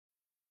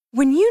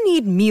When you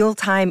need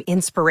mealtime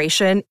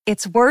inspiration,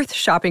 it's worth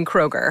shopping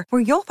Kroger,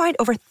 where you'll find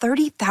over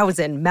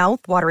 30,000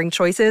 mouth-watering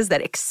choices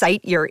that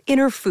excite your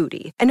inner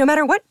foodie. And no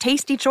matter what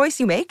tasty choice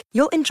you make,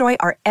 you'll enjoy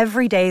our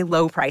everyday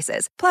low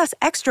prices, plus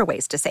extra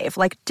ways to save,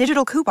 like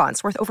digital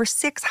coupons worth over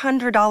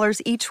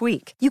 $600 each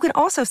week. You can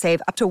also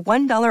save up to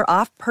 $1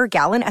 off per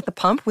gallon at the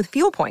pump with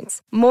fuel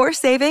points. More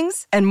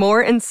savings and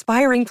more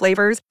inspiring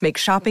flavors make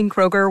shopping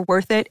Kroger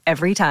worth it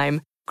every time.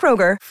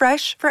 Kroger,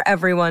 fresh for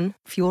everyone.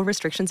 Fuel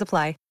restrictions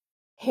apply.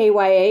 Hey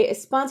YA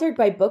is sponsored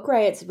by Book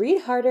Riot's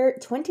Read Harder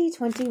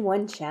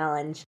 2021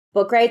 Challenge.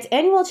 Book Riot's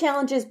annual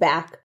challenge is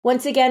back.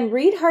 Once again,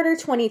 Read Harder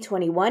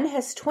 2021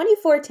 has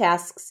 24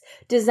 tasks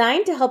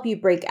designed to help you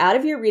break out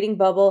of your reading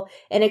bubble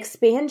and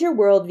expand your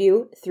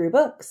worldview through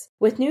books.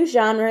 With new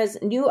genres,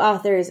 new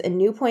authors, and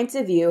new points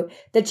of view,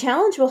 the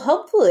challenge will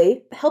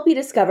hopefully help you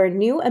discover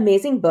new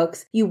amazing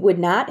books you would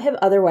not have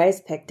otherwise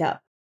picked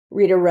up.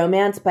 Read a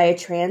romance by a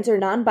trans or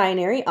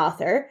non-binary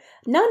author,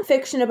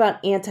 nonfiction about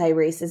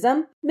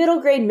anti-racism,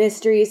 middle grade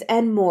mysteries,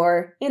 and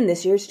more in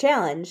this year's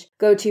challenge.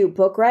 Go to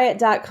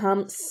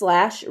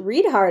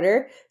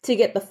bookriot.com/readharder to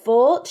get the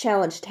full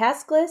challenge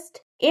task list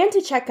and to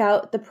check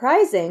out the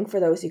prizing for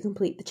those who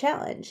complete the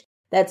challenge.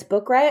 That's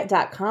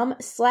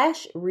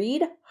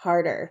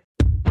bookriot.com/readharder.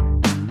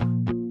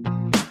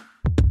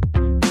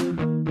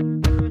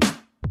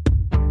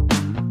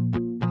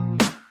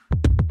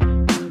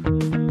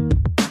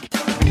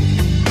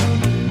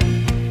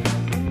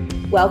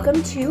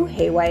 Welcome to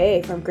Hey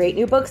YA, from great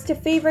new books to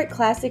favorite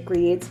classic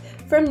reads,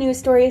 from news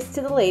stories to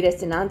the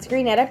latest in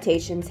on-screen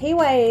adaptations. Hey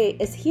YA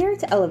is here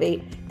to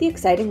elevate the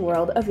exciting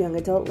world of young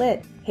adult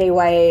lit. Hey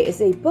YA is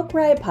a Book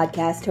Riot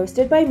podcast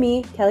hosted by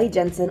me, Kelly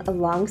Jensen,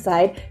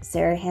 alongside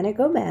Sarah Hannah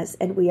Gomez,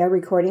 and we are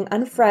recording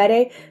on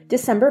Friday,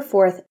 December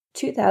 4th,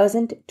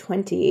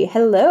 2020.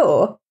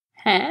 Hello.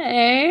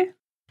 Hey.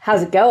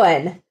 How's it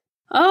going?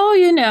 Oh,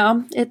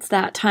 it's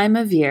that time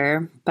of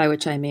year, by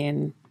which I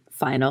mean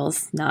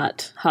finals,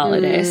 not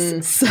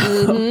holidays.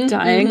 So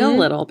dying a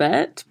little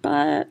bit,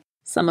 but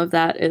some of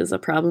that is a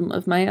problem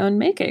of my own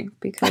making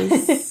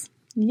because,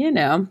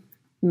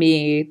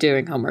 me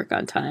doing homework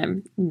on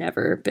time,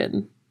 never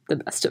been the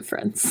best of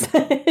friends.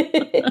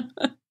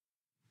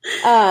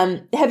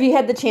 Have you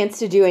had the chance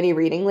to do any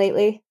reading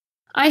lately?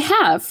 I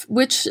have,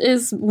 which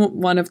is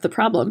one of the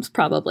problems,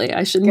 probably.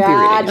 I shouldn't be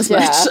reading as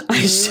much. I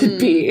should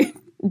be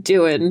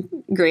doing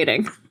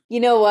grading.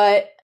 You know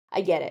what? I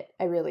get it.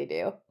 I really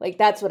do. Like,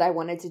 that's what I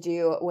wanted to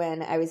do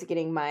when I was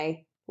getting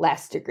my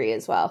last degree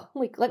as well.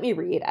 Like, let me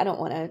read. I don't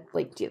want to,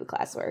 do the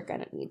classwork. I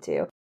don't need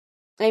to.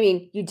 I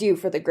mean, you do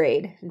for the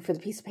grade and for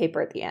the piece of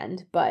paper at the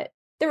end, but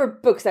there were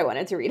books I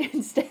wanted to read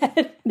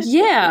instead.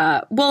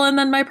 Yeah. Well, and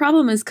then my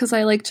problem is because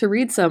I like to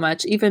read so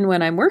much, even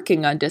when I'm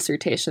working on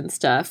dissertation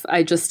stuff,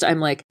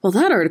 I'm like, well,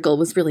 that article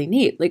was really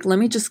neat. Like, let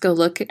me just go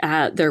look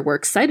at their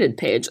works cited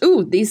page.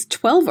 Ooh, these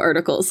 12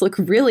 articles look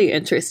really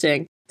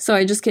interesting. So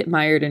I just get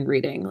mired in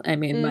reading. I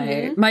mean,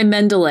 my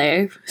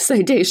Mendeley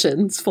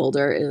citations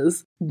folder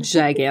is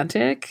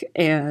gigantic,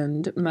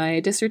 and my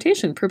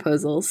dissertation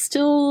proposal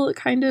still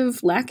kind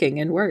of lacking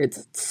in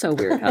words. It's so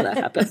weird how that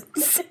happens.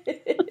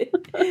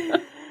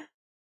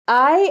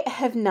 I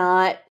have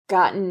not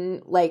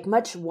gotten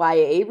much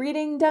YA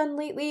reading done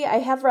lately. I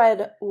have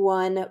read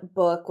one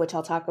book, which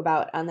I'll talk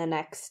about on the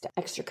next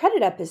extra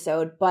credit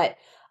episode, but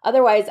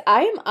otherwise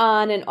I am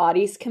on an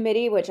Audies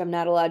committee, which I'm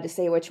not allowed to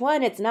say which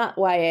one. It's not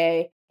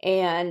YA.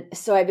 And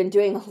so I've been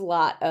doing a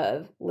lot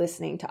of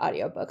listening to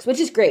audiobooks, which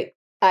is great.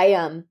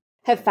 I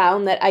have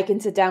found that I can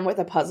sit down with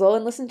a puzzle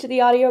and listen to the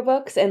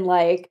audiobooks, and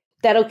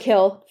that'll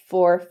kill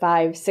 4,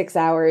 5, 6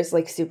 hours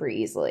super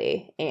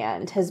easily,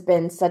 and has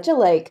been such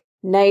a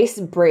nice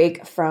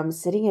break from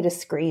sitting at a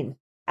screen.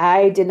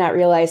 I did not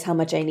realize how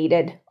much I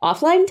needed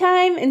offline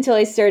time until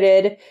I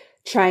started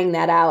trying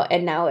that out,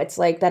 and now it's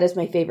that is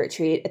my favorite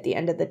treat at the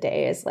end of the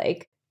day, is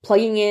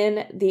plugging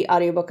in the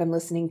audiobook I'm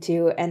listening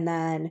to and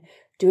then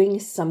doing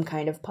some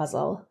kind of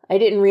puzzle. I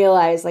didn't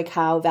realize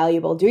how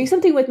valuable doing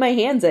something with my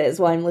hands is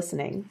while I'm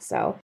listening.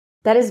 So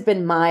that has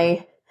been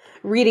my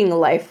reading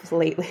life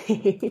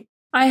lately.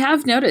 I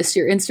have noticed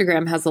your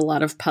Instagram has a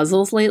lot of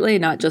puzzles lately,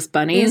 not just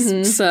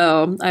bunnies.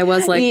 So I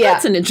was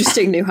that's an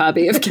interesting new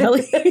hobby of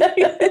Kelly.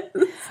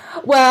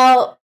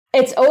 Well,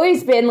 it's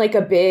always been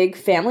a big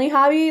family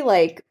hobby.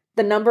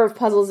 The number of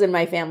puzzles in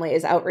my family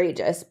is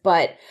outrageous,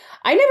 but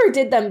I never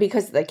did them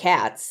because of the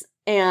cats.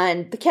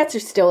 And the cats are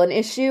still an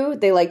issue.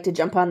 They like to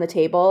jump on the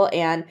table.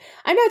 And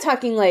I'm not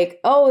talking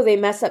they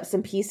mess up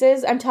some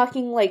pieces. I'm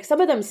talking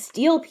some of them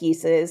steal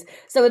pieces.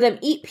 Some of them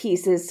eat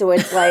pieces. So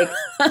it's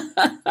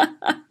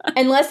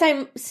unless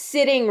I'm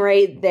sitting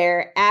right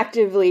there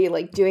actively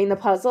doing the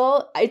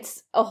puzzle,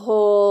 it's a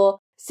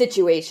whole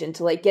situation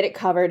to get it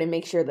covered and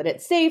make sure that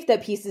it's safe,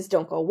 that pieces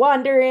don't go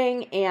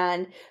wandering.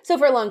 And so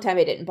for a long time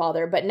I didn't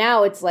bother. But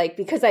now it's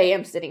because I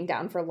am sitting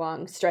down for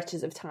long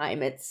stretches of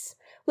time, it's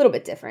a little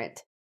bit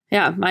different.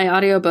 Yeah, my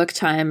audiobook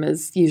time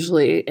is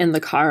usually in the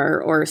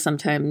car, or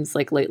sometimes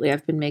lately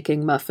I've been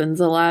making muffins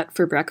a lot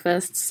for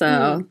breakfast.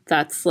 So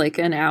that's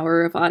an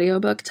hour of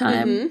audiobook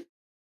time.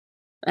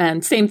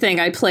 And same thing,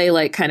 I play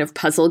like kind of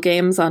puzzle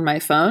games on my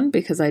phone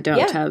because I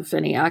don't have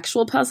any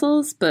actual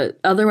puzzles, but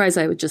otherwise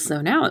I would just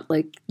zone out.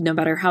 Like no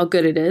matter how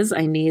good it is,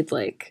 I need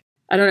like,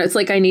 I don't know, it's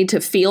like I need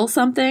to feel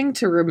something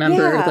to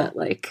remember that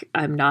like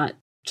I'm not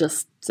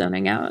just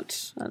zoning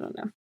out. I don't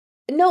know.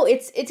 No,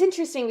 it's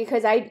interesting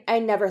because I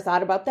never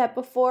thought about that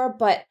before,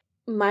 but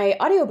my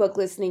audiobook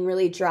listening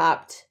really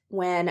dropped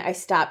when I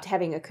stopped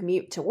having a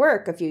commute to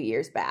work a few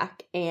years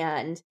back.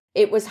 And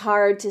it was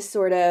hard to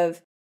sort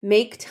of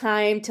make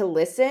time to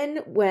listen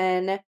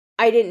when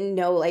I didn't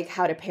know like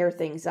how to pair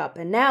things up.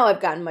 And now I've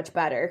gotten much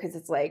better because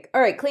it's like,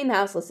 all right, clean the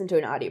house, listen to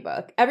an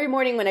audiobook. Every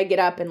morning when I get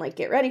up and like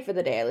get ready for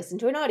the day, I listen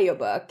to an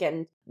audiobook.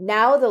 And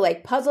now the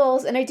like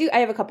puzzles, and I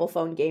have a couple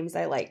phone games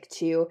I like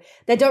too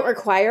that don't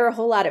require a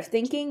whole lot of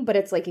thinking, but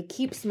it's like it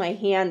keeps my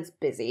hands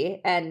busy.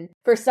 And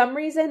for some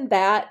reason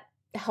that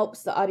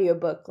helps the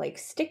audiobook like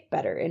stick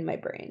better in my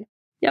brain.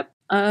 Yep,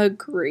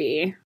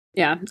 agree.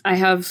 Yeah, I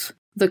have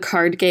the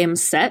card game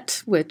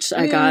set, which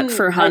I got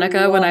for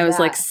Hanukkah when I was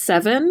like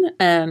 7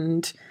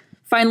 and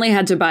finally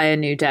had to buy a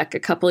new deck a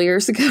couple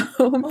years ago.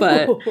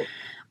 But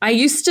I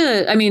used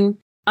to, I mean,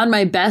 on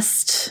my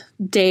best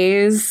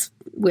days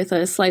with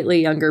a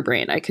slightly younger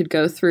brain, I could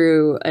go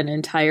through an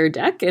entire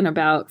deck in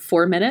about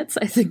 4 minutes,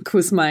 I think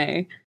was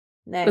my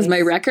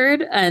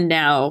record. And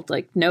now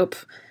like, nope.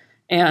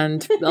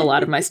 And a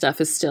lot of my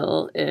stuff is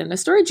still in a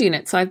storage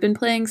unit. So I've been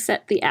playing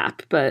Set the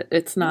app, but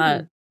it's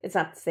not. It's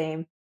not the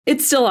same.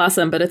 It's still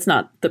awesome, but it's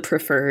not the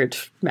preferred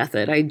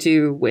method. I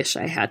do wish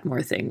I had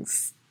more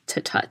things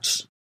to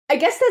touch. I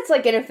guess that's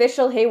like an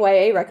official Hey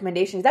YA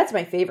recommendation. That's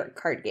my favorite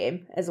card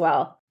game as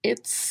well.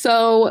 It's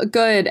so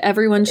good.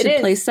 Everyone should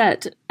play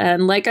Set.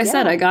 And like I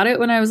said, I got it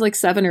when I was like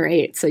 7 or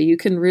 8. So you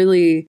can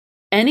really,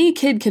 any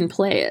kid can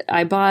play it.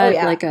 I bought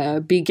like a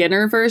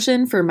beginner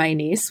version for my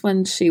niece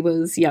when she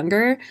was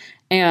younger.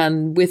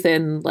 And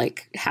within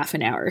like half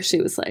an hour,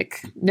 she was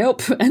like,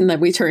 nope. And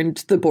then we turned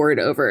the board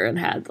over and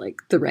had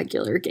like the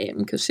regular game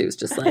because she was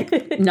just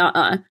like,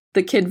 nah,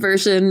 the kid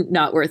version,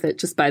 not worth it.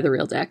 Just buy the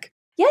real deck.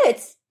 Yeah,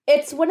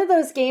 it's one of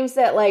those games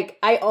that like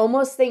I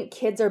almost think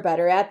kids are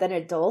better at than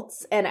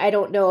adults. And I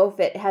don't know if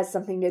it has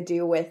something to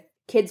do with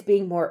kids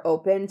being more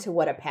open to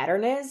what a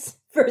pattern is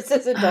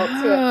versus adults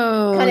who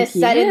are kind of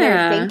set in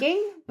their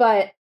thinking.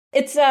 But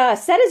it's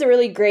Set is a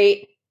really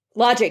great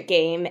logic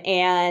game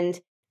and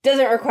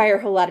doesn't require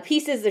a whole lot of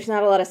pieces. There's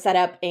not a lot of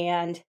setup.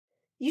 And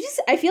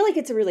I feel like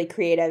it's a really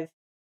creative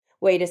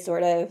way to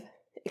sort of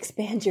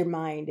expand your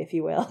mind, if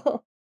you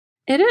will.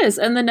 It is.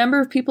 And the number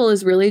of people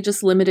is really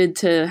just limited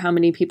to how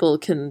many people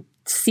can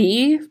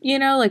see, you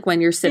know, like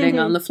when you're sitting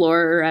on the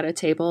floor or at a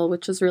table,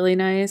 which is really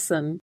nice.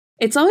 And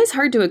it's always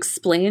hard to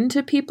explain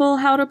to people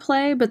how to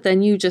play, but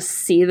then you just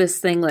see this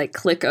thing like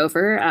click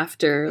over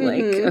after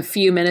like a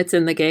few minutes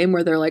in the game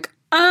where they're like,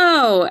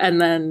 oh,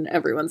 and then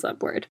everyone's on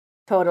board.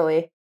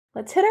 Totally.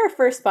 Let's hit our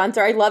first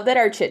sponsor. I love that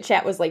our chit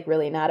chat was like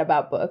really not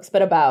about books,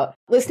 but about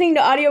listening to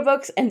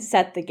audiobooks and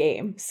Set the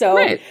game. So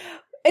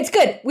it's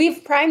good.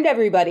 We've primed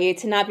everybody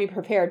to not be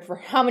prepared for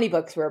how many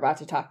books we're about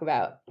to talk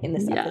about in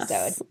this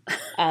episode.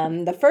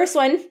 The first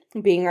one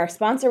being our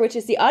sponsor, which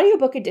is the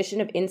audiobook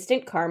edition of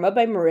Instant Karma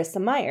by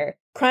Marissa Meyer.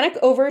 Chronic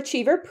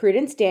overachiever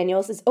Prudence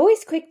Daniels is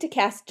always quick to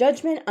cast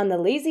judgment on the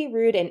lazy,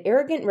 rude, and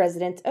arrogant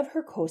residents of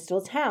her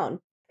coastal town.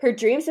 Her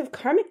dreams of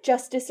karmic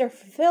justice are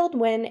fulfilled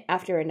when,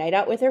 after a night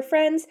out with her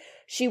friends,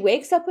 she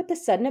wakes up with the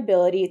sudden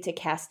ability to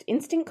cast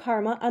instant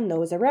karma on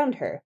those around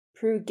her.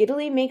 Prue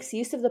giddily makes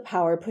use of the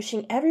power,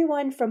 pushing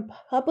everyone from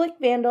public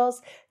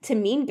vandals to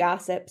mean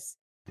gossips.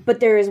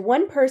 But there is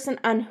one person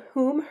on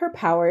whom her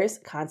powers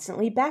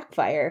constantly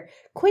backfire,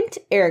 Quint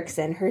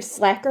Erickson, her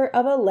slacker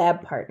of a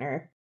lab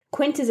partner.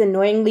 Quint is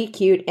annoyingly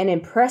cute and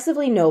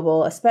impressively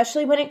noble,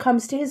 especially when it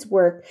comes to his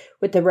work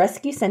with the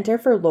Rescue Center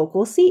for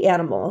Local Sea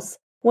Animals.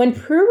 When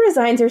Prue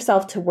resigns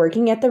herself to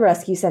working at the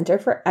rescue center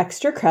for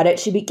extra credit,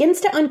 she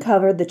begins to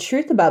uncover the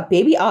truth about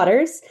baby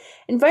otters,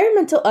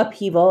 environmental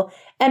upheaval,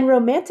 and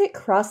romantic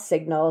cross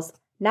signals,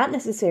 not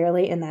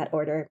necessarily in that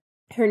order.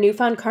 Her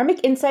newfound karmic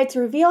insights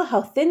reveal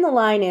how thin the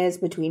line is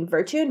between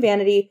virtue and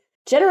vanity,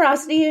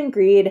 generosity and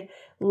greed,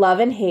 love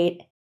and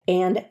hate,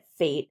 and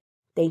fate.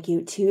 Thank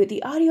you to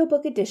the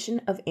audiobook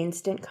edition of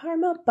Instant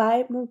Karma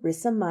by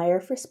Marissa Meyer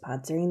for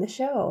sponsoring the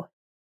show.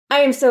 I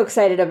am so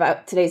excited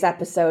about today's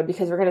episode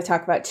because we're going to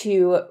talk about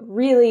two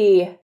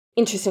really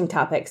interesting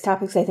topics I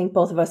think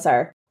both of us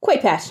are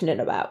quite passionate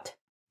about.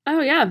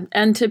 Oh, yeah.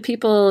 And to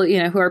people,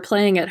 you know, who are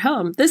playing at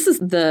home, this is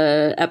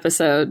the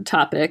episode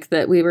topic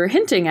that we were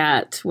hinting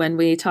at when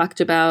we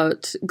talked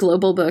about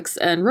global books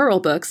and rural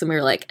books. And we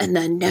were like, and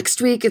then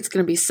next week it's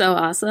going to be so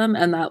awesome.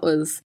 And that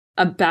was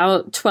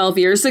about 12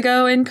 years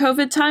ago in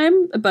COVID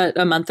time, but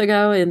a month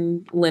ago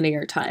in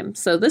linear time.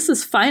 So this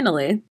is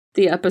finally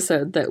the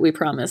episode that we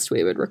promised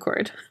we would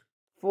record.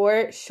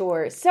 For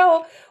sure.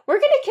 So we're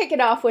going to kick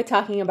it off with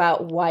talking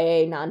about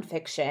YA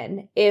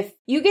nonfiction. If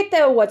you get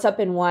the What's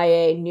Up in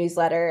YA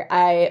newsletter,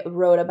 I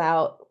wrote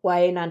about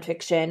YA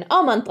nonfiction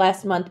all month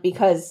last month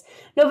because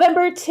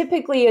November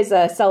typically is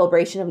a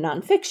celebration of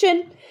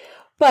nonfiction.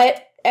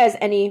 But as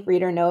any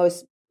reader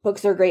knows,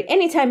 books are great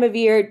any time of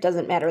year,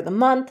 doesn't matter the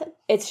month.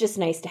 It's just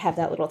nice to have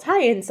that little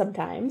tie-in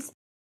sometimes.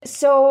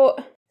 So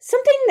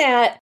something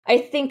that I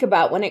think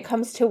about when it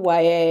comes to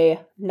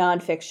YA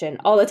nonfiction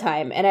all the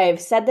time, and I've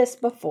said this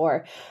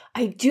before,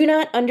 I do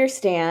not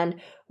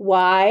understand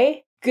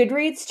why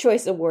Goodreads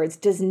Choice Awards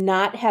does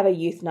not have a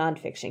youth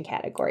nonfiction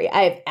category.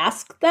 I've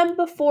asked them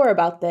before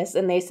about this,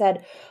 and they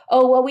said,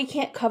 oh, well, we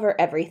can't cover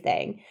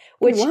everything,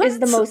 which is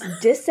the most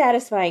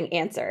dissatisfying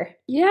answer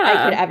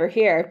I could ever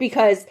hear,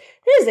 because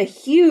there's a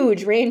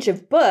huge range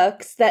of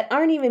books that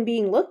aren't even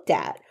being looked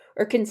at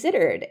or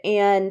considered.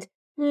 And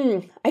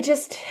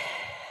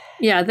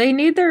Yeah, they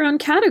need their own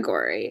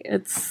category.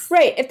 It's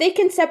right. If they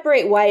can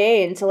separate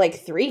YA into like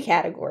 3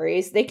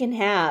 categories, they can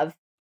have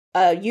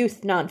a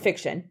youth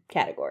nonfiction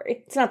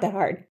category. It's not that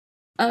hard.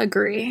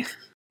 Agree.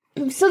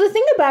 So the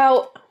thing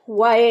about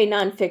YA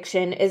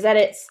nonfiction is that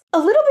it's a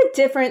little bit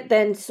different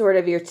than sort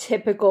of your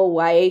typical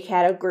YA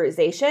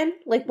categorization.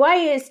 Like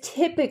YA is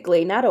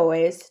typically, not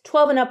always,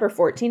 12 and up or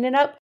 14 and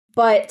up.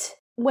 But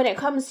when it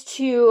comes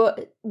to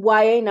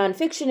YA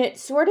nonfiction, it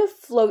sort of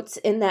floats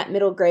in that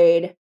middle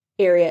grade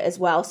area as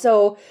well.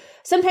 So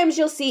sometimes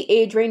you'll see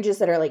age ranges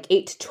that are like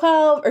 8 to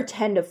 12 or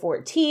 10 to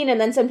 14.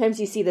 And then sometimes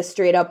you see the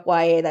straight up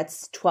YA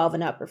that's 12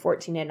 and up or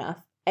 14 and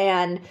up.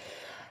 And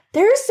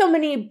there's so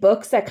many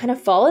books that kind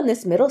of fall in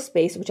this middle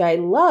space, which I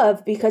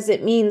love because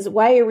it means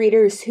YA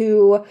readers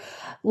who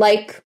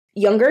like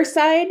younger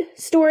side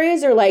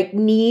stories or like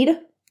need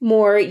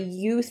more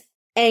youth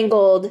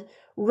angled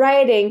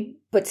writing,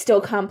 but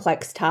still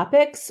complex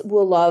topics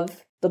will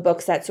love the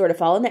books that sort of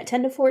fall in that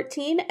 10 to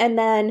 14. And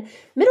then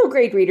middle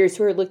grade readers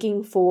who are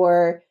looking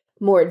for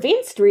more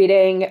advanced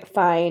reading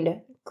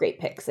find great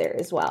picks there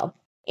as well.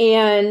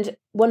 And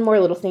one more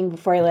little thing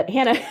before I let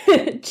Hannah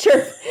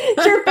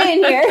chirp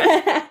in here.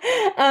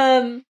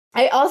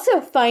 I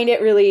also find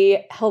it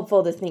really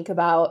helpful to think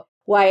about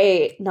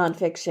YA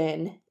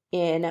nonfiction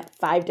in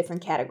 5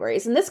 different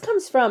categories. And this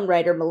comes from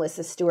writer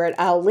Melissa Stewart.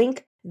 I'll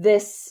link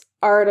this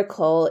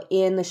article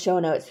in the show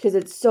notes because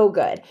it's so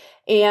good.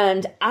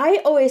 And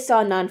I always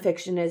saw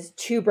nonfiction as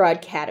 2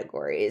 broad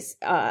categories,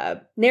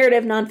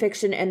 narrative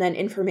nonfiction and then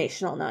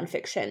informational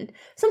nonfiction.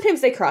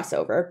 Sometimes they cross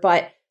over,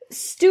 but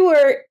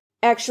Stewart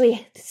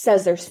actually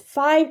says there's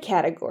 5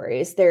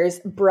 categories. There's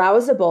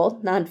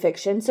browsable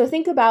nonfiction. So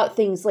think about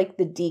things like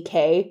the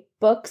DK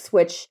books,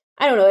 which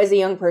I don't know, as a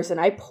young person,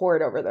 I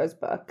pored over those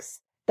books.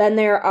 Then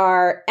there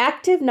are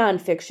active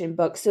nonfiction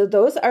books. So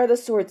those are the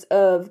sorts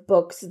of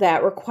books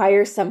that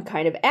require some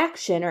kind of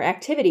action or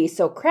activity.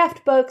 So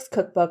craft books,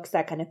 cookbooks,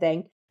 that kind of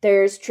thing.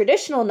 There's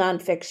traditional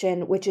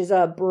nonfiction, which is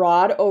a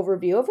broad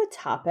overview of a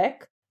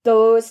topic.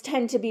 Those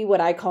tend to be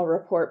what I call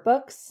report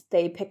books.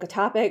 They pick a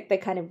topic, they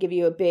kind of give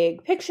you a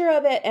big picture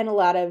of it, and a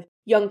lot of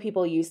young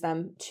people use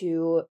them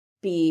to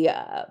be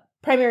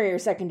primary or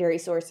secondary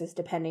sources,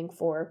 depending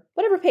for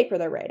whatever paper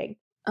they're writing.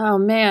 Oh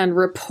man,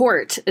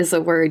 report is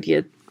a word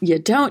you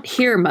don't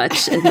hear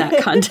much in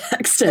that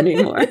context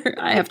anymore.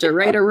 I have to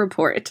write a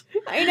report.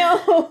 I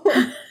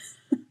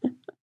know.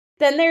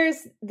 Then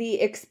there's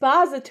the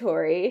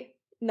expository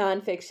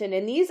nonfiction,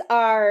 and these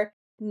are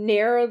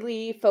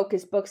narrowly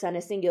focused books on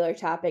a singular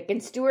topic.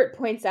 And Stewart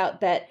points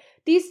out that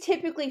these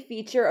typically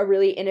feature a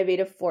really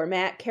innovative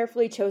format,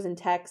 carefully chosen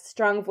text,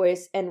 strong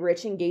voice, and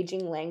rich,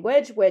 engaging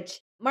language, which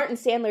Martin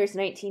Sandler's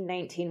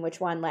 1919, which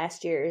won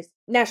last year's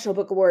National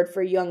Book Award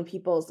for Young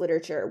People's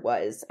Literature,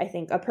 was, I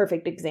think, a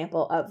perfect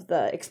example of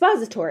the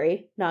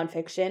expository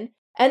nonfiction.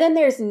 And then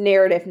there's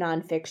narrative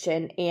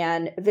nonfiction,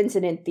 and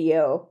Vincent and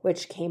Theo,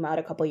 which came out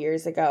a couple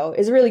years ago,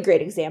 is a really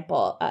great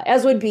example,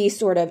 as would be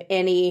sort of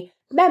any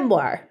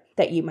memoir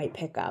that you might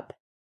pick up.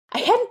 I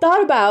hadn't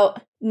thought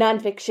about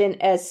nonfiction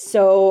as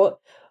so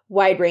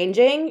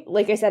wide-ranging.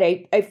 Like I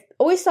said, I've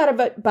always thought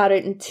about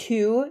it in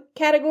 2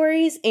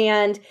 categories,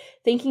 and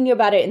thinking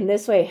about it in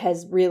this way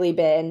has really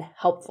been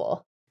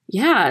helpful.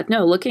 Yeah,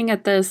 no, looking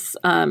at this,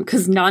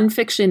 because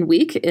Nonfiction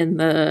Week in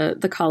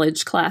the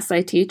college class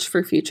I teach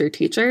for future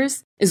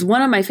teachers is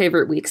one of my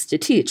favorite weeks to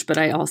teach, but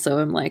I also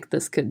am like,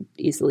 this could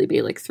easily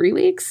be like 3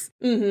 weeks.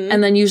 Mm-hmm.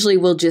 And then usually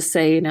we'll just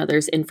say,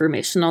 there's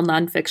informational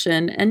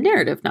nonfiction and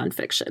narrative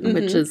nonfiction,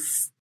 which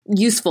is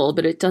useful,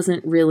 but it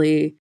doesn't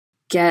really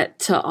get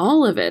to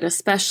all of it,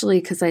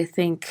 especially because I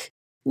think,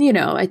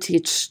 I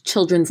teach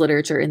children's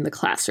literature in the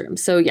classroom.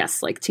 So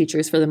yes, like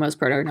teachers for the most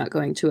part are not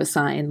going to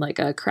assign like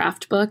a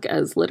craft book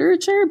as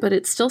literature, but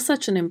it's still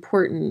such an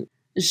important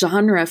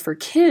genre for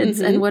kids.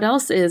 Mm-hmm. And what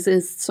else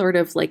is sort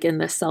of like in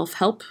the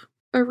self-help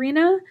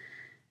arena.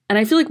 And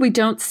I feel like we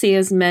don't see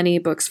as many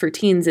books for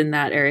teens in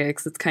that area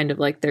because it's kind of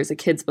like there's a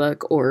kid's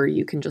book, or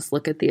you can just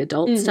look at the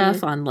adult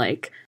stuff on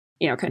like,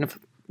 kind of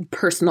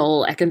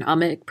personal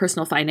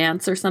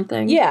finance or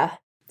something. Yeah.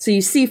 So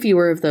you see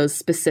fewer of those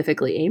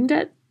specifically aimed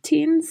at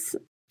teens.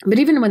 But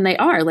even when they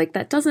are, like,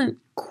 that doesn't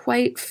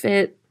quite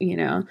fit,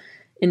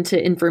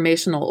 into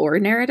informational or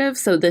narrative.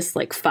 So this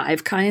like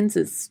 5 kinds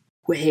is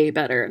way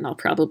better. And I'll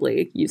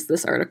probably use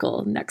this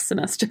article next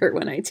semester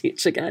when I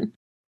teach again.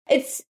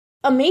 It's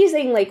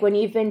amazing, like when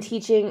you've been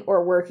teaching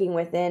or working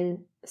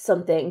within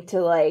something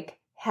to like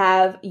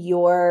have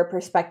your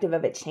perspective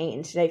of it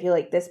changed? And I feel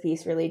like this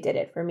piece really did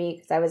it for me,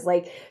 because I was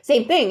like,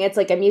 same thing. It's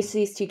like I'm used to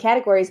these two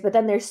categories, but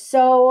then there's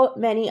so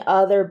many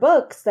other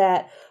books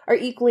that are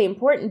equally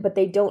important, but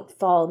they don't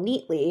fall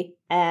neatly.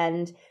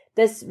 And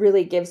this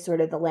really gives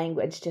sort of the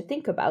language to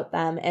think about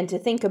them, and to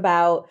think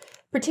about,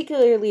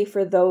 particularly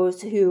for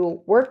those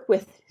who work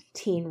with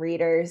teen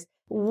readers,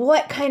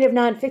 what kind of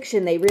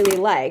nonfiction they really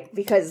like,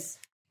 because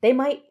they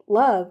might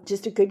love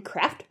just a good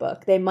craft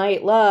book. They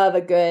might love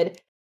a good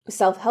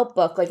self-help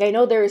book. Like, I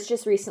know there was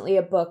just recently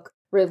a book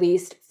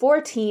released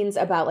for teens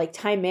about like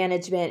time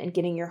management and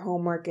getting your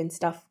homework and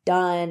stuff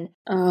done.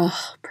 Oh,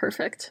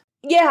 perfect.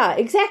 Yeah,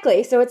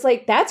 exactly. So it's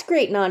like, that's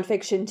great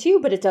nonfiction too,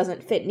 but it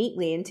doesn't fit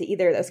neatly into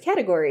either of those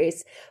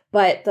categories.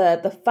 But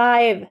the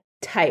 5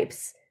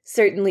 types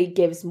certainly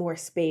gives more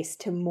space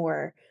to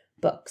more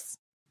books.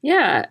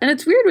 Yeah, and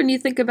it's weird when you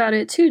think about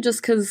it too,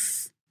 just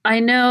because I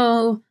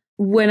know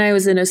when I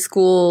was in a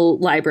school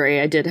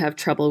library, I did have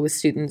trouble with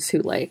students who,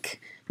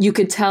 like, you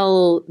could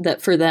tell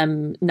that for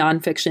them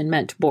nonfiction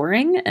meant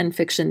boring and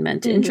fiction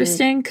meant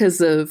interesting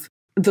because of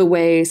the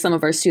way some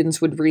of our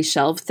students would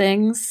reshelve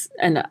things.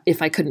 And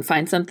if I couldn't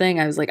find something,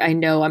 I was like, I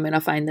know I'm going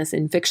to find this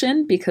in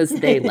fiction because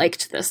they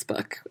liked this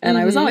book. And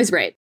I was always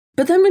right.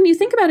 But then when you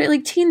think about it,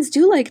 like, teens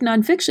do like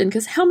nonfiction,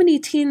 because how many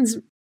teens,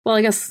 well,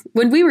 I guess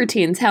when we were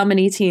teens, how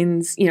many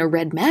teens,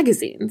 read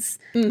magazines?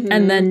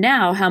 And then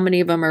now how many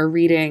of them are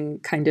reading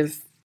kind of,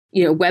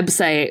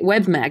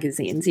 web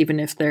magazines, even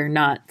if they're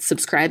not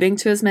subscribing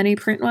to as many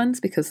print ones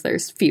because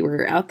there's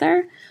fewer out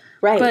there.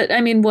 Right. But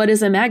I mean, what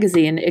is a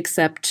magazine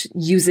except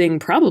using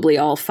probably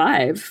all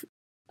 5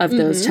 of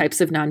those types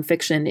of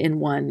nonfiction in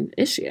one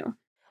issue?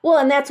 Well,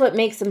 and that's what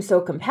makes them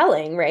so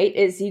compelling, right?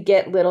 Is you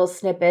get little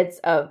snippets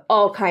of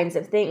all kinds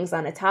of things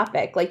on a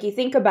topic. Like, you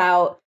think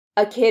about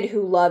a kid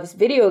who loves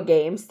video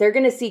games, they're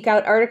going to seek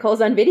out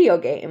articles on video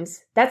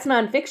games. That's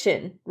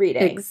nonfiction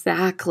reading.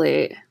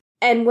 Exactly.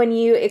 And when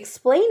you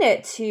explain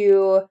it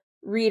to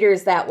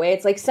readers that way,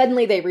 it's like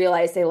suddenly they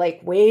realize they like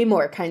way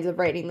more kinds of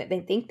writing than they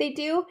think they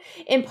do,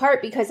 in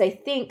part because I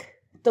think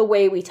the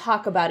way we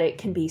talk about it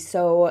can be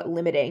so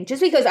limiting,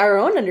 just because our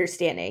own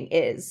understanding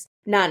is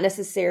not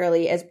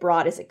necessarily as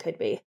broad as it could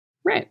be.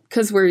 Right,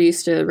 because we're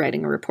used to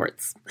writing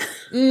reports.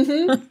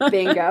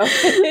 Bingo.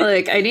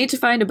 Like, I need to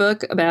find a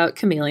book about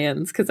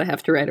chameleons because I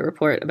have to write a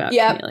report about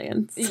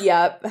chameleons.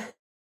 Yep.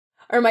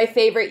 Or my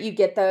favorite, you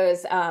get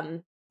those,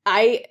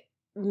 I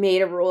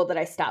made a rule that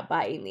I stopped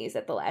buying these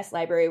at the last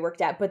library I worked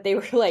at, but they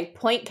were like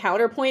point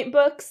counterpoint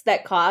books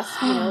that cost,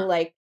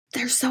 like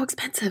they're so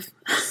expensive.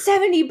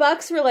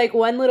 $70 for like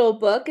one little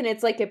book, and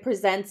it's like it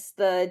presents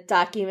the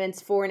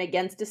documents for and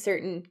against a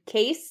certain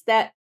case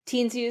that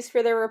teens use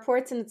for their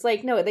reports, and it's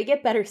like, no, they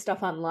get better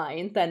stuff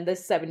online than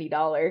this $70,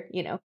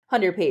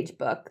 100-page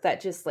book that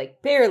just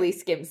like barely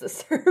skims the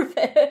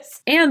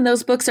surface. And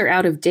those books are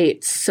out of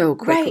date so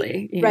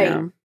quickly.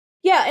 Right.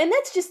 Yeah, and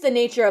that's just the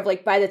nature of,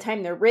 like, by the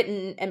time they're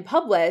written and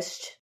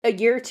published, a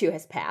year or two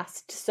has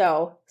passed.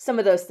 So some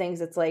of those things,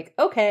 it's like,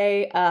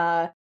 okay,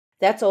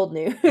 that's old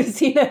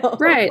news,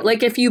 Right.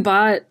 Like, if you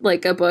bought,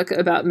 like, a book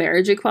about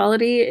marriage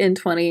equality in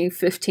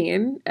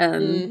 2015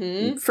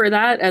 and for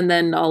that, and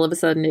then all of a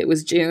sudden it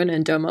was June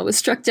and DOMA was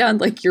struck down,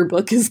 like, your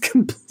book is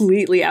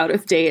completely out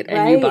of date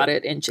and you bought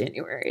it in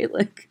January.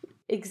 Like,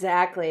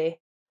 exactly.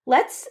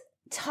 Let's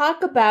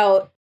talk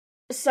about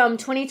some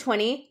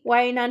 2020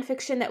 YA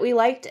nonfiction that we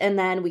liked, and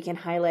then we can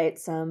highlight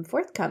some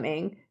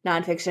forthcoming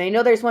nonfiction. I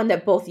know there's one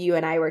that both you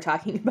and I were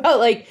talking about,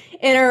 like,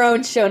 in our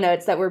own show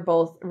notes that we're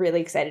both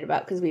really excited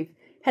about because we've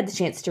had the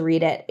chance to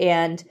read it.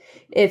 And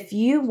if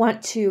you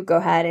want to go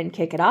ahead and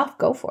kick it off,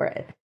 go for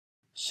it.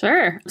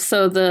 Sure.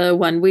 So the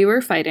one we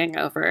were fighting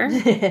over.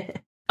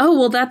 Oh,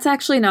 well, that's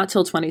actually not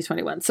till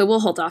 2021, so we'll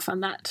hold off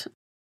on that.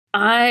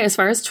 As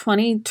far as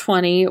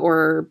 2020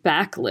 or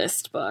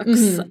backlist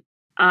books,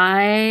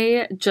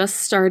 I just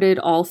started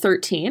All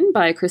 13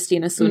 by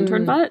Christina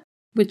Soontornvat,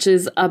 which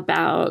is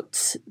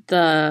about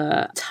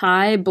the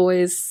Thai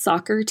boys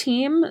soccer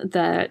team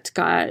that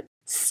got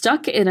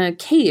stuck in a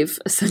cave,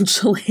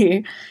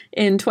 essentially,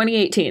 in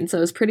 2018. So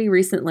it was pretty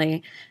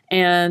recently,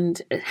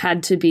 and it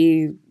had to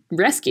be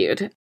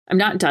rescued. I'm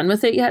not done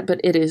with it yet,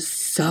 but it is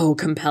so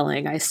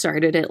compelling. I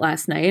started it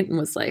last night and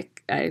was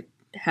like, I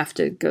have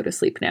to go to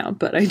sleep now,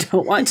 but I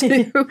don't want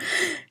to.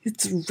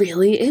 It's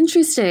really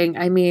interesting.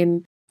 I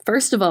mean,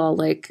 first of all,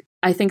 like,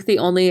 I think the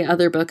only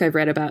other book I've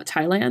read about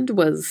Thailand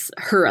was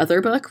her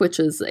other book, which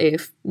is a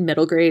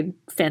middle grade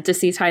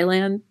fantasy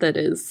Thailand that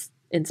is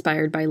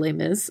inspired by Les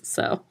Mis.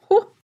 So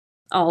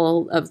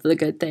all of the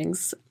good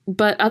things.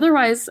 But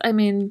otherwise, I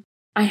mean,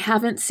 I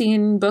haven't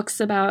seen books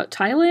about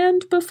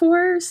Thailand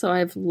before, so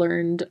I've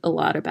learned a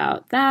lot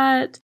about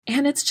that.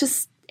 And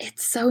it's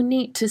so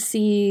neat to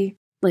see,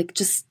 like,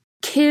 just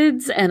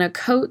kids and a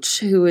coach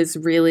who is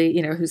really,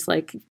 who's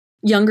like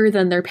younger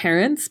than their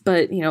parents,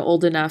 but,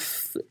 older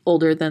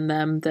than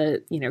them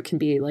that, can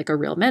be like a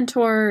real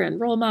mentor and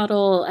role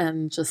model,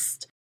 and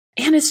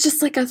it's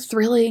just like a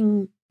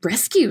thrilling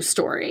rescue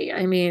story.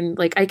 I mean,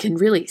 like, I can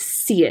really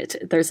see it.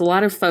 There's a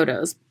lot of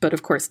photos, but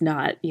of course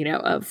not,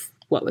 of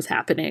what was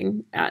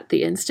happening at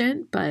the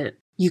instant, but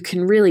you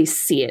can really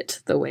see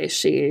it the way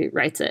she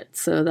writes it.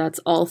 So that's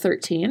All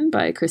 13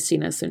 by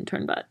Christina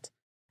Soontornbutt.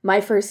 My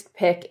first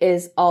pick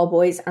is All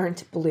Boys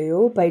Aren't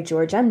Blue by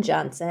George M.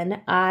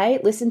 Johnson. I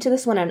listened to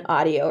this one on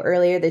audio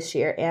earlier this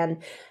year and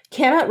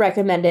cannot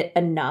recommend it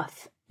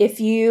enough. If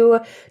you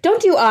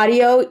don't do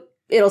audio,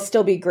 it'll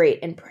still be great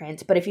in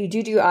print. But if you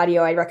do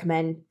audio, I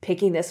recommend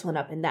picking this one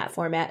up in that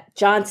format.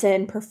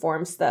 Johnson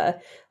performs the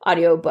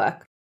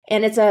audiobook.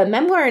 And it's a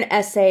memoir and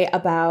essay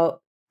about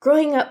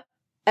growing up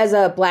as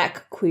a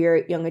Black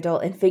queer young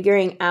adult and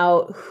figuring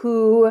out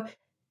who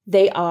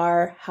they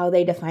are, how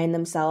they define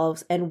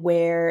themselves, and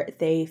where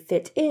they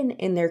fit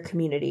in their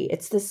community.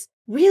 It's this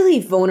really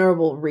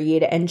vulnerable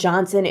read, and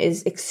Johnson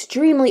is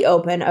extremely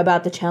open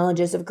about the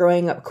challenges of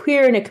growing up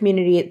queer in a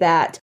community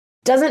that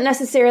doesn't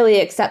necessarily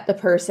accept the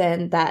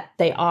person that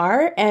they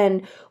are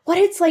and what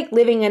it's like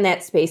living in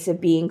that space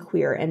of being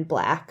queer and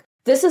Black.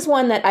 This is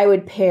one that I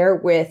would pair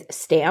with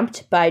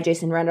Stamped by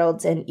Jason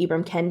Reynolds and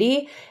Ibram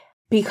Kendi,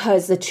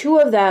 because the two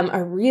of them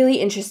are really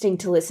interesting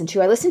to listen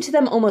to. I listened to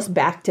them almost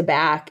back to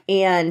back,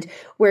 and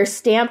where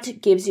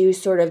Stamped gives you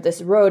sort of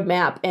this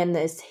roadmap and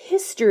this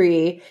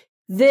history,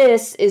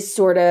 this is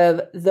sort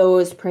of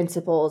those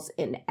principles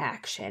in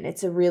action.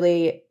 It's a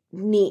really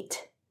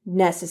neat,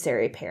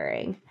 necessary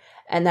pairing.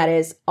 And that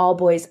is All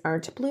Boys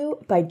Aren't Blue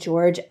by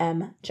George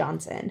M.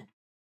 Johnson.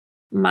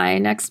 My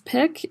next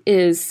pick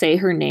is Say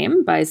Her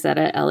Name by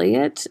Zetta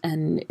Elliott,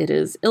 and it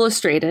is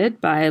illustrated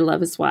by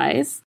Love is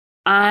Wise.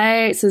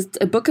 So it's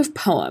a book of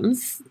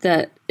poems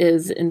that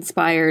is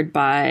inspired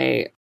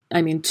by,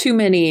 too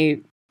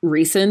many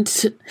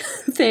recent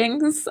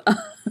things.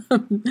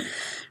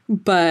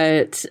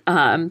 But,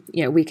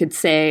 we could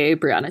say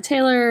Breonna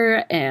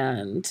Taylor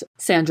and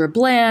Sandra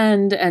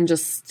Bland and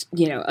just,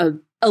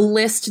 a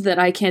list that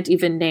I can't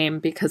even name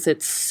because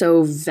it's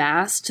so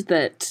vast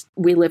that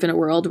we live in a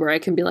world where I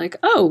can be like,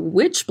 oh,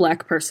 which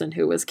Black person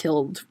who was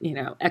killed,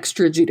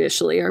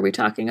 extrajudicially are we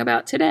talking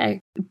about today?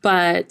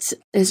 But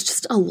it's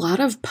just a lot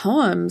of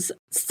poems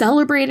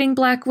celebrating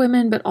Black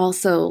women, but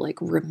also like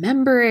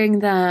remembering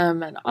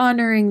them and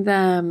honoring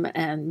them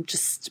and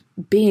just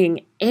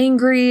being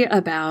angry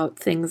about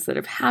things that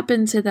have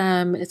happened to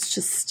them.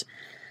 It's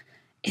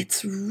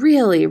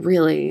really,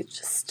 really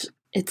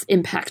it's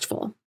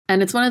impactful.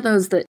 And it's one of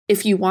those that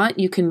if you want,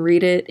 you can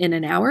read it in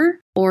an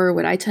hour. Or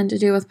what I tend to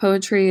do with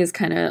poetry is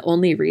kind of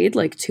only read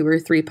like 2 or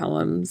 3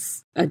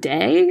 poems a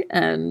day.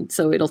 And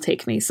so it'll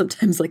take me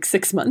sometimes like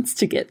 6 months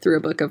to get through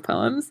a book of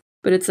poems.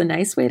 But it's a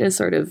nice way to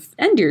sort of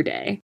end your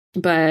day.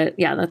 But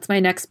yeah, that's my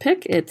next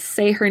pick. It's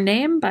Say Her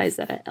Name by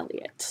Zetta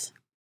Elliott.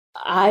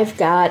 I've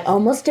got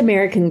Almost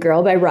American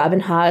Girl by Robin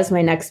Ha as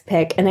my next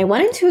pick. And I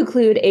wanted to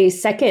include a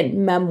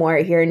second memoir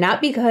here, not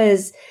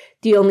because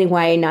the only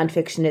YA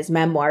nonfiction is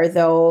memoir,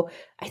 though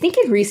I think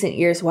in recent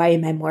years, YA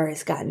memoir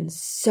has gotten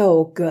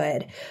so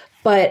good.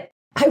 But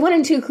I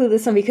wanted to include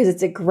this one because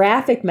it's a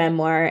graphic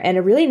memoir and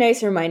a really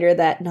nice reminder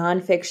that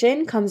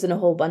nonfiction comes in a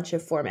whole bunch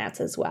of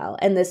formats as well.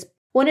 And this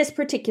one is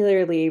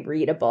particularly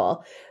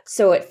readable.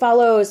 So it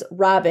follows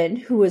Robin,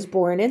 who was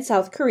born in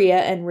South Korea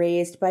and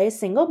raised by a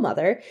single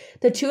mother.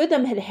 The two of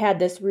them had had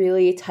this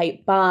really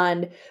tight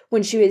bond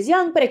when she was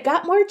young, but it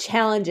got more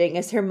challenging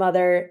as her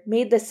mother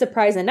made this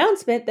surprise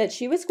announcement that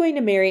she was going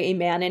to marry a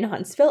man in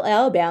Huntsville,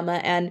 Alabama,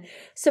 and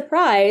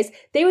surprise,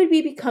 they would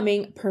be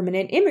becoming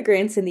permanent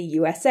immigrants in the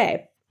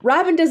USA.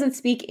 Robin doesn't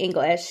speak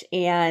English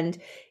and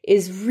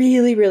is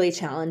really, really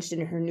challenged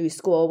in her new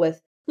school with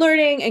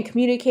learning and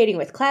communicating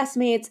with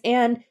classmates,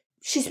 and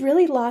she's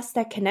really lost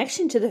that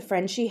connection to the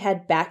friends she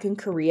had back in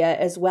Korea,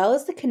 as well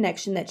as the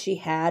connection that she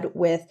had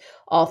with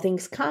all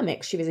things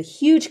comics. She was a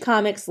huge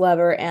comics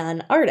lover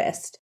and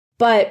artist.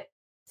 But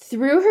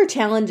through her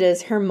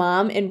challenges, her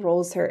mom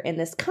enrolls her in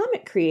this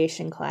comic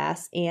creation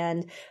class,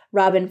 and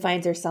Robin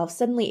finds herself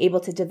suddenly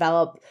able to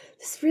develop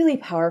this really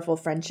powerful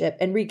friendship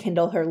and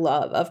rekindle her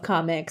love of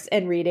comics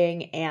and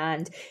reading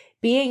and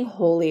being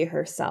wholly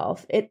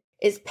herself. It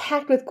is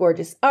packed with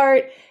gorgeous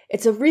art,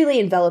 it's a really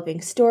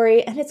enveloping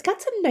story, and it's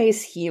got some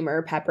nice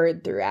humor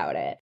peppered throughout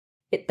it.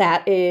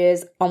 That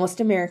is Almost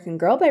American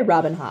Girl by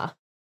Robin Ha.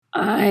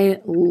 I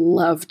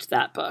loved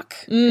that book.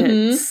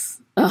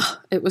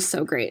 It was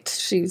so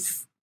great.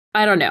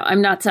 I don't know,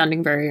 I'm not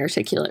sounding very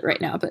articulate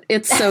right now, but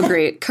it's so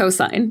great.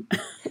 Cosign.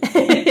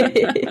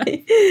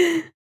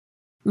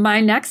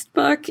 My next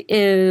book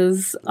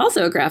is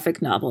also a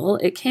graphic novel.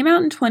 It came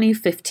out in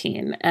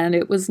 2015, and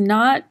it was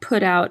not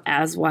put out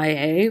as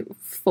YA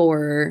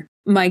for,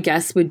 my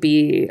guess would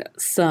be,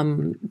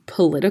 some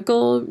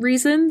political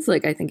reasons.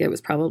 Like, I think it was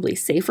probably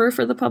safer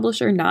for the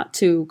publisher not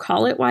to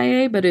call it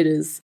YA, but it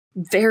is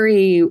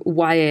very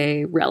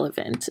YA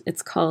relevant.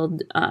 It's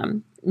called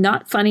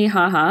Not Funny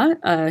Haha,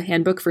 A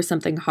Handbook for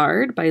Something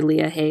Hard by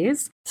Leah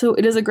Hayes. So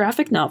it is a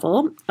graphic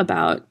novel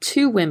about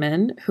 2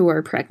 women who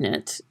are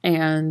pregnant,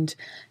 and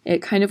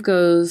it kind of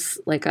goes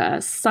like a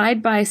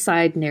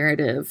side-by-side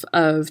narrative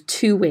of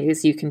 2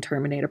 ways you can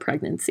terminate a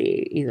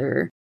pregnancy,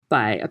 either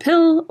by a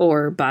pill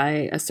or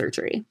by a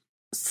surgery.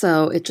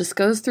 So it just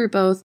goes through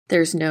both.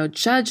 There's no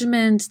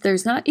judgment.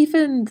 There's not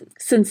even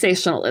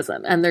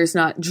sensationalism, and there's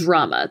not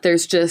drama.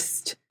 There's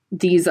just,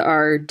 these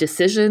are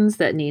decisions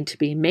that need to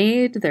be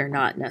made. They're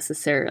not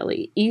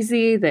necessarily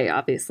easy. They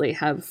obviously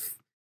have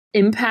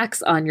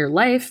impacts on your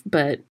life,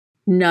 but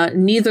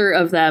neither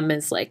of them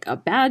is like a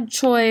bad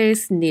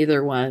choice.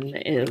 Neither one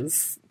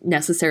is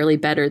necessarily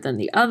better than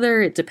the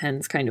other. It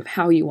depends kind of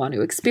how you want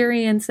to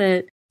experience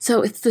it.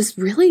 So it's this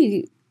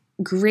really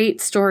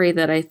great story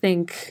that I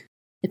think,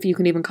 if you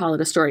can even call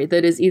it a story,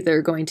 that is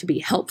either going to be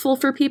helpful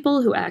for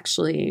people who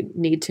actually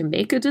need to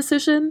make a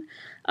decision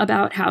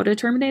about how to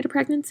terminate a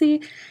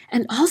pregnancy.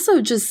 And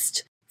also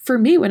just for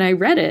me, when I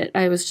read it,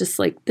 I was just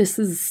like, this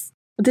is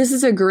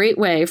a great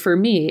way for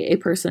me, a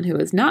person who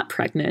is not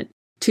pregnant,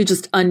 to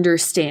just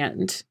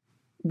understand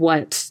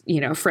what,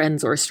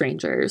 friends or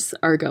strangers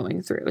are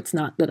going through. It's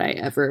not that I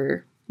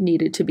ever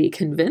needed to be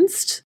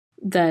convinced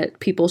that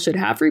people should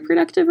have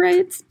reproductive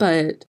rights,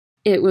 but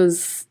it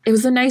was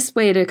a nice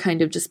way to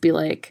kind of just be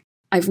like,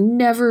 I've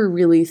never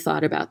really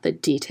thought about the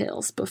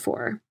details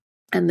before.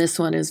 And this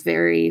one is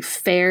very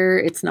fair.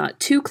 It's not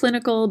too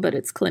clinical, but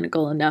it's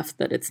clinical enough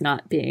that it's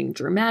not being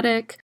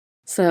dramatic.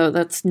 So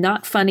that's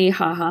Not Funny,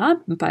 Haha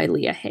by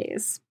Leah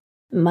Hayes.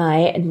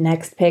 My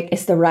next pick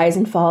is The Rise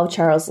and Fall of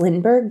Charles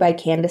Lindbergh by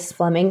Candace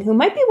Fleming, who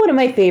might be one of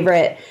my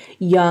favorite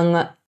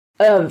young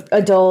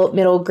adult,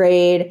 middle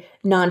grade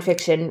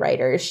nonfiction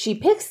writers. She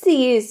picks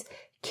these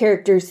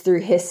characters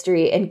through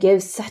history and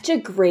gives such a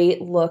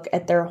great look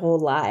at their whole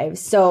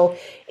lives. So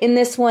in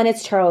this one,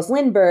 it's Charles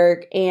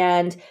Lindbergh,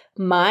 and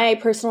my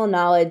personal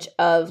knowledge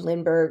of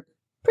Lindbergh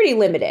pretty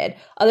limited,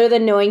 other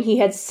than knowing he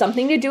had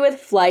something to do with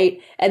flight,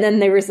 and then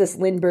there was this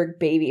Lindbergh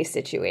baby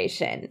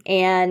situation.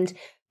 And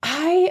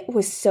I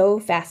was so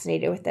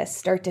fascinated with this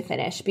start to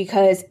finish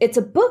because it's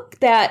a book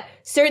that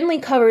certainly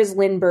covers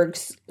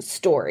Lindbergh's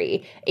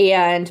story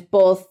and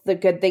both the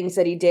good things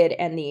that he did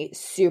and the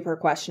super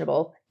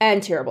questionable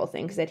and terrible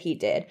things that he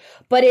did.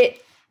 But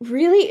it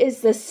really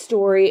is the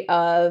story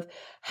of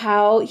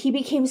how he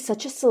became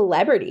such a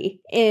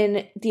celebrity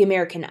in the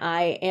American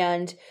eye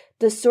and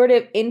the sort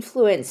of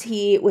influence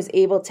he was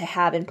able to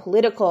have in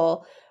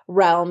political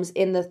realms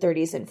in the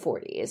 30s and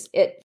 40s.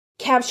 It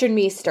captured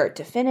me start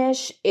to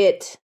finish.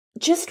 It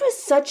just was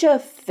such a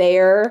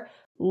fair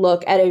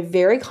look at a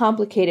very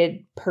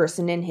complicated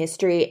person in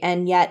history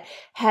and yet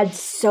had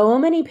so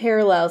many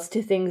parallels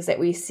to things that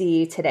we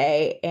see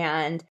today.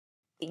 And,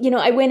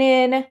 I went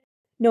in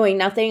knowing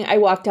nothing. I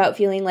walked out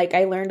feeling like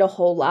I learned a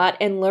whole lot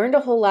and learned a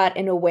whole lot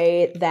in a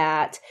way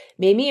that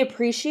made me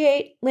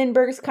appreciate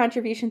Lindbergh's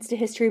contributions to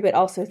history, but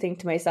also think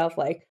to myself,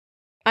 like,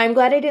 I'm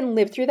glad I didn't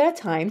live through that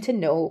time to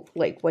know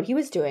what he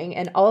was doing.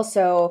 And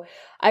also,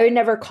 I would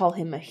never call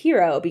him a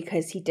hero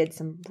because he did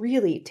some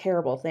really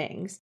terrible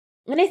things.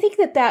 And I think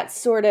that that's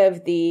sort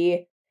of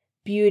the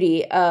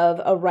beauty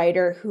of a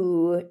writer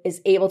who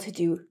is able to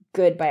do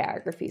good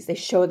biographies. They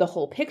show the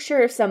whole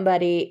picture of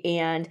somebody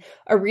and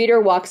a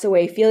reader walks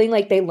away feeling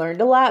like they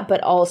learned a lot,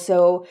 but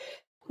also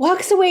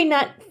walks away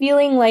not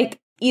feeling like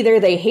either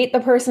they hate the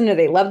person or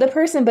they love the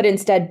person, but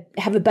instead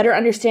have a better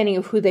understanding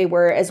of who they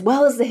were as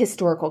well as the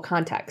historical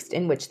context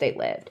in which they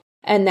lived.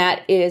 And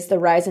that is The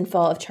Rise and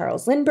Fall of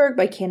Charles Lindbergh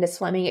by Candace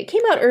Fleming. It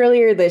came out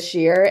earlier this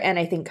year and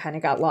I think kind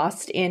of got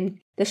lost in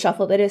the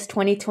shuffle that is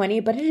 2020,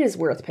 but it is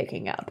worth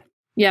picking up.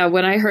 Yeah,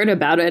 when I heard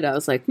about it, I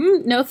was like,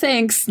 no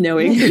thanks,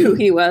 knowing who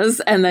he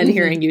was. And then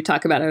hearing you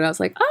talk about it, I was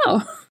like,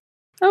 oh,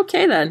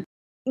 okay then.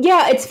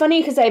 Yeah, it's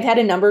funny because I've had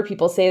a number of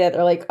people say that.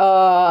 They're like,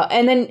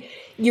 and then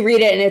you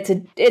read it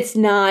and it's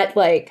not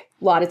like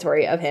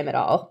laudatory of him at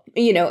all.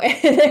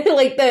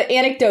 Like the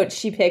anecdotes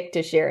she picked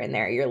to share in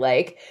there, you're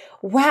like,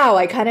 wow,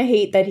 I kind of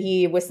hate that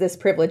he was this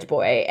privileged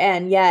boy.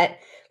 And yet,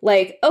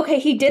 like, okay,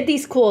 he did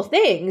these cool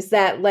things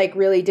that like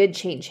really did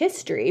change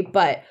history,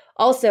 but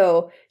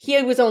also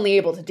he was only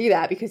able to do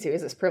that because he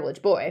was this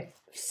privileged boy.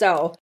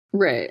 So,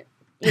 right.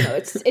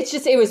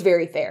 It was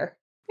very fair.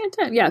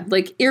 Yeah,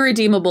 like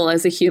irredeemable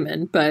as a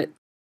human, but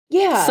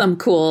yeah, some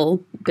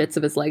cool bits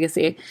of his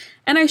legacy.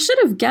 And I should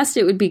have guessed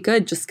it would be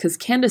good just because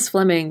Candace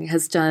Fleming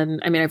has done,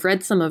 I've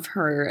read some of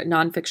her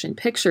nonfiction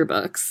picture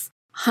books.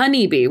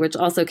 Honeybee, which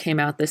also came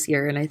out this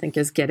year and I think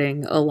is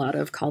getting a lot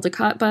of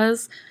Caldecott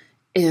buzz,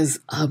 is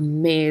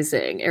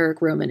amazing.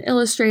 Eric Roman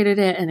illustrated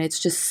it and it's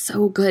just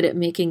so good at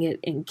making it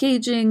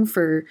engaging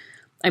for...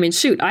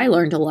 I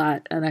learned a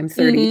lot and I'm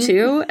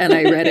 32 and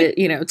I read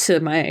it, to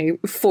my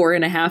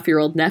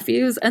 4.5-year-old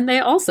nephews and they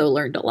also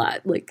learned a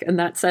lot. And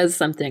that says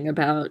something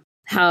about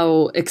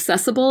how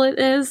accessible it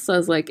is. So I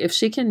was like, if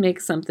she can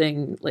make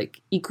something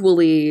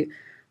equally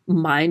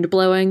mind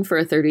blowing for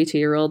a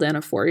 32-year-old and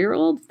a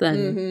 4-year-old,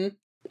 then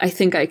I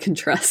think I can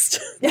trust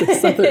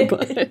this other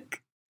book.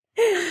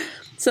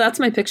 So that's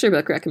my picture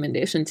book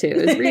recommendation too,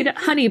 is read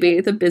Honeybee,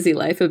 The Busy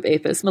Life of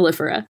Apis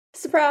mellifera.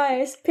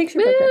 Surprise! Picture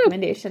book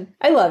recommendation.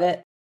 I love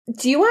it.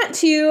 Do you want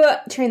to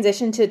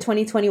transition to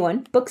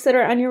 2021 books that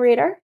are on your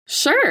radar?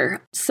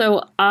 Sure.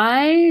 So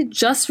I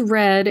just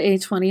read a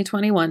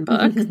 2021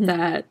 book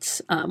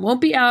that won't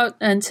be out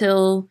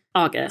until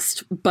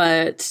August.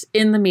 But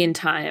in the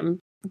meantime,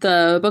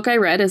 The book I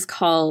read is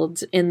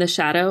called In the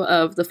Shadow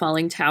of the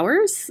Falling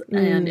Towers,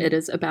 and it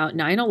is about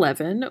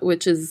 9/11,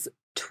 which is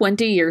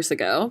 20 years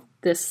ago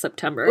this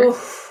September.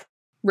 Oof.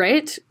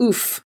 Right?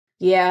 Oof.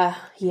 Yeah.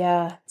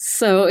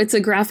 So it's a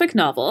graphic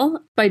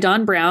novel by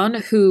Don Brown,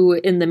 who,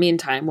 in the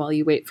meantime, while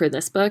you wait for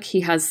this book, he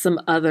has some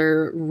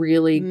other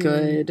really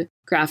good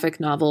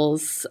graphic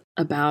novels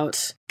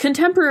about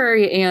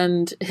contemporary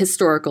and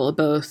historical,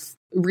 both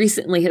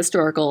recently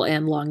historical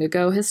and long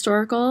ago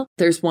historical.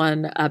 There's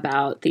one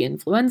about the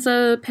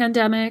influenza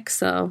pandemic,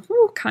 so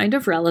kind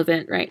of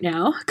relevant right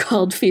now,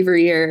 called Fever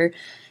Year.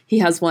 He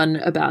has one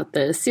about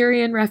the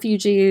Syrian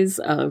refugees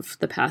of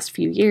the past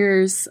few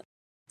years.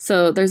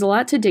 So there's a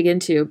lot to dig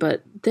into,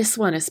 but this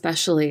one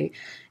especially,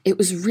 it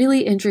was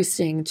really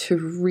interesting to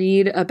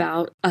read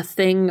about a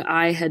thing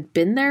I had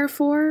been there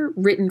for,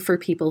 written for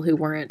people who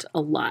weren't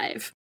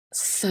alive.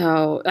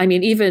 So, I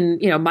mean, even,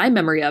 my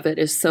memory of it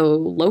is so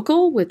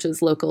local, which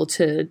is local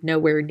to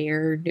nowhere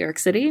near New York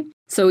City.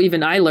 So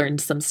even I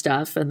learned some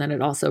stuff, and then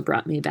it also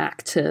brought me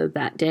back to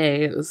that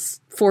day. It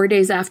was 4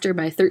 days after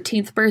my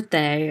 13th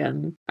birthday,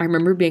 and I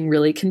remember being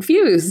really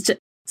confused.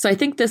 So I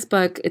think this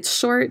book, it's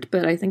short,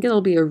 but I think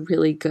it'll be a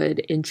really good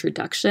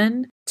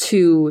introduction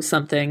to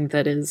something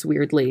that is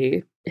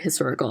weirdly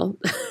historical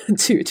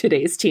to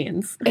today's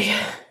teens.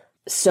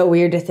 So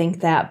weird to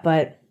think that,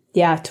 but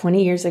yeah,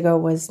 20 years ago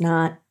was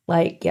not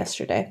like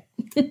yesterday.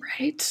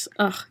 Right?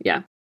 Oh,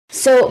 yeah.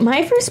 So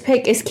my first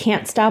pick is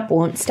Can't Stop,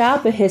 Won't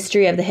Stop, A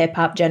History of the Hip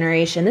Hop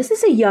Generation. This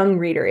is a young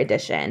reader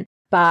edition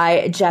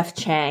by Jeff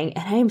Chang,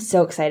 and I am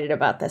so excited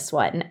about this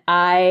one.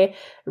 I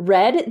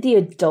read the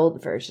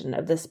adult version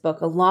of this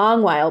book a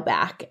long while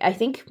back, I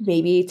think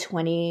maybe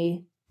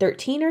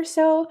 2013 or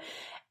so,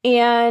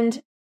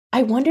 and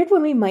I wondered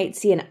when we might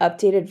see an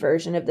updated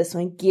version of this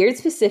one geared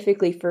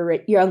specifically for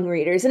young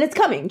readers, and it's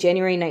coming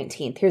January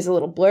 19th. Here's a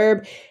little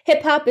blurb.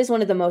 Hip hop is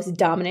one of the most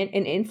dominant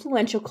and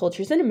influential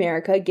cultures in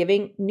America,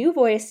 giving new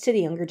voice to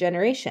the younger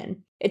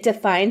generation. It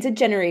defines a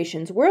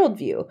generation's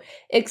worldview.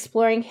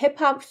 Exploring hip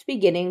hop's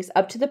beginnings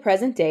up to the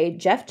present day,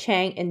 Jeff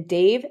Chang and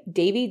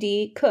Davy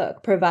D.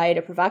 Cook provide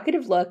a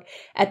provocative look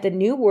at the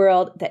new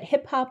world that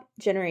hip hop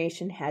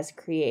generation has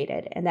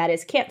created. And that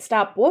is Can't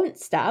Stop, Won't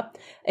Stop,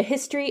 A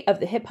History of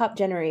the Hip Hop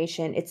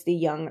Generation. It's the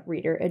Young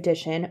Reader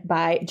edition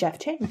by Jeff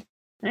Chang.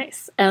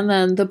 Nice. And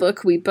then the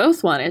book we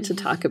both wanted to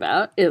talk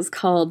about is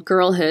called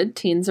Girlhood,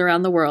 Teens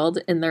Around the World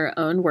in Their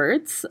Own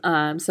Words.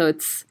 So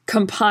it's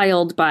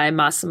compiled by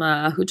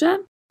Massima Ahuja.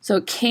 So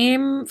it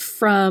came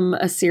from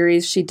a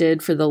series she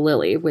did for The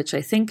Lily, which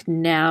I think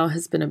now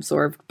has been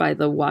absorbed by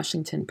the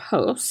Washington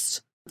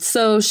Post.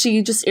 So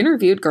she just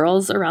interviewed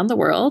girls around the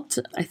world.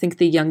 I think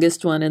the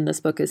youngest one in this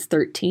book is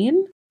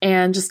 13.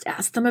 And just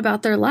asked them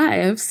about their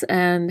lives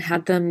and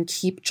had them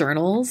keep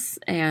journals.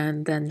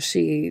 And then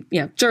she,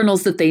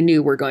 journals that they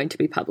knew were going to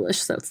be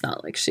published. So it's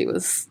not like she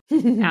was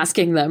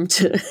asking them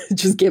to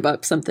just give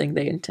up something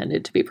they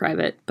intended to be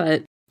private.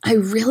 But I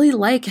really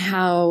like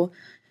how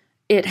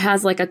it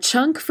has like a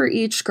chunk for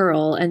each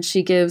girl, and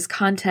she gives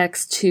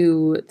context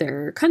to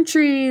their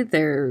country,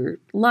 their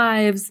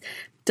lives,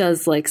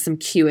 does like some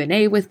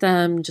Q&A with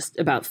them just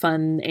about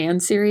fun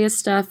and serious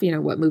stuff.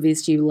 What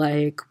movies do you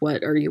like?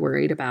 What are you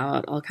worried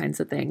about? All kinds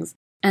of things.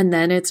 And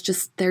then it's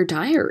just their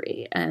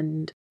diary.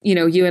 And,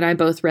 you and I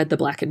both read the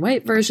black and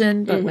white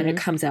version, but when it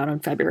comes out on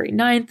February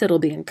 9th, it'll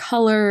be in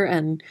color.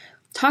 And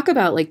talk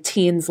about like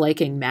teens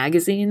liking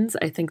magazines.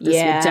 I think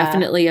this would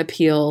definitely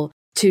appeal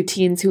to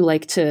teens who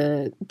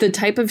the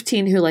type of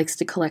teen who likes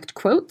to collect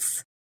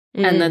quotes,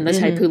 and then the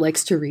type who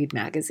likes to read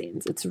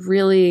magazines.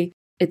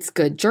 It's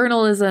good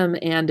journalism,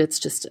 and it's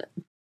just,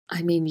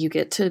 you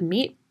get to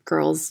meet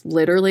girls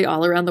literally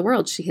all around the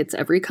world. She hits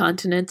every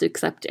continent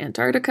except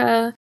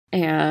Antarctica,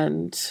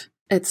 and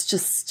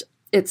it's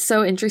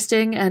so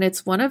interesting. And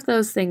it's one of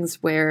those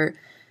things where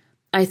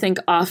I think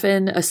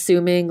often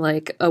assuming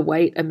like a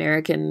white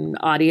American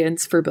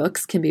audience for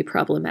books can be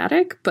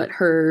problematic, but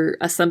her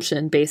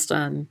assumption based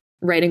on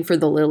writing for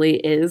The Lily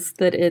is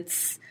that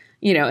it's,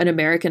 an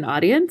American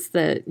audience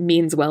that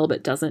means well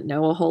but doesn't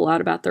know a whole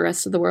lot about the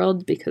rest of the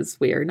world, because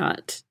we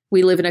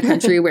live in a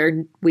country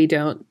where we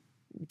don't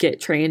get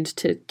trained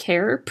to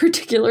care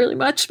particularly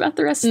much about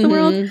the rest of the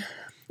world.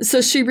 So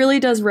she really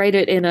does write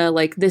it in a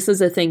like, this is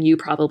a thing you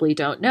probably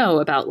don't know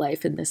about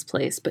life in this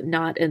place, but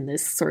not in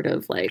this sort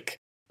of like,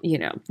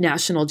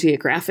 National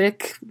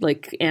Geographic,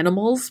 like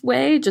animals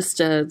way, just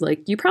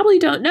like, you probably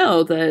don't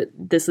know that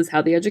this is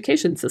how the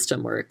education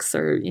system works,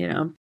 or,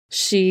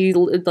 she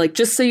like,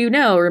 just so you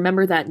know,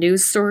 remember that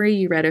news story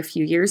you read a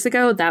few years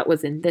ago? That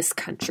was in this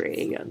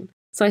country. And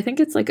so I think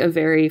it's like a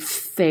very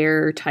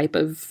fair type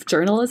of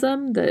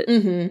journalism that,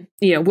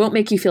 won't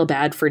make you feel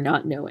bad for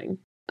not knowing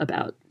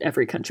about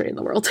every country in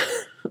the world.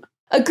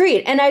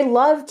 Agreed. And I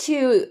love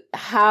too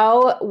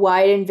how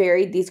wide and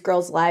varied these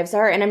girls' lives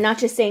are. And I'm not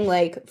just saying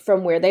like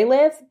from where they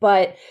live,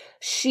 but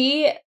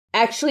she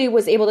actually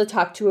was able to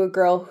talk to a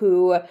girl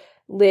who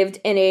lived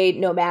in a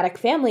nomadic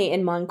family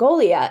in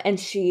Mongolia, and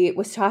she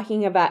was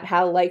talking about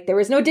how, like, there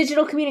was no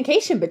digital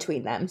communication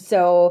between them.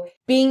 So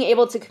being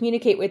able to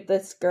communicate with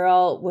this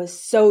girl was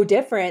so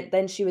different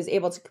than she was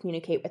able to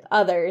communicate with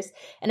others.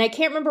 And I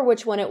can't remember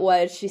which one it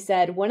was. She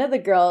said one of the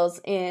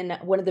girls in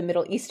one of the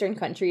Middle Eastern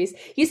countries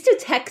used to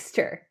text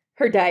her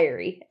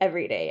diary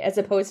every day, as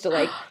opposed to,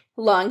 like,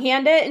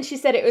 longhand it. And she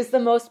said it was the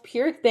most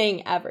pure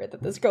thing ever,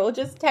 that this girl would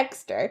just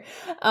text her.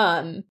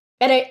 And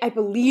I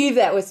believe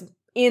that was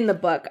in the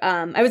book.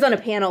 I was on a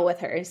panel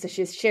with her, so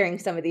she was sharing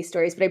some of these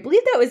stories, but I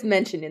believe that was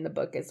mentioned in the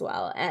book as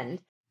well.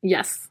 And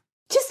yes,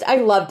 just, I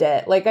loved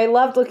it. Like, I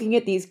loved looking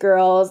at these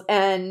girls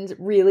and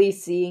really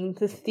seeing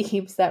the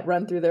themes that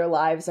run through their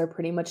lives are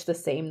pretty much the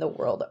same the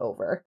world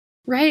over.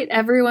 Right.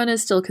 Everyone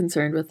is still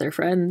concerned with their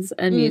friends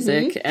and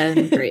music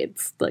and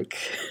grades. Like,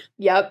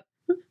 yep.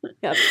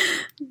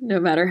 No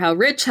matter how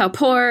rich, how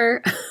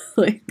poor,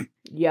 like,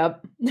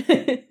 yep.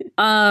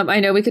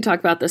 I know we could talk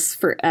about this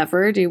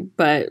forever,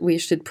 but we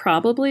should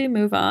probably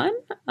move on.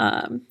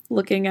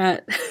 Looking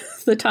at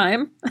the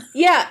time.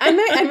 Yeah, I'm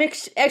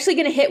actually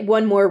going to hit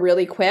one more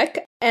really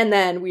quick, and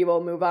then we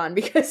will move on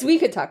because we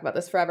could talk about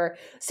this forever.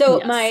 So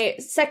yes. My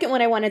second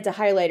one I wanted to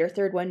highlight, or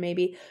third one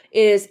maybe,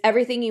 is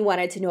Everything You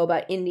Wanted to Know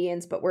About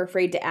Indians But Were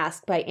Afraid to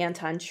Ask by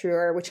Anton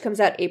Truer, which comes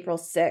out April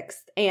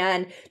 6th.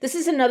 And this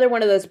is another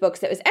one of those books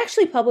that was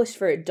actually published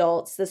for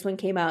adults. This one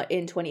came out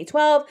in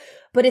 2012,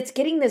 but it's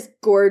getting this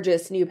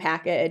gorgeous new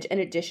package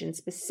and edition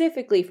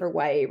specifically for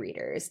YA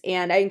readers.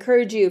 And I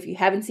encourage you, if you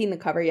haven't seen the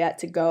cover yet,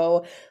 to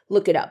go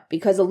look it up,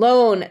 because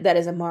alone that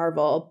is a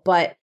marvel.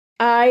 But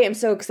I am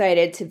so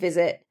excited to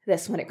visit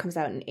this when it comes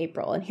out in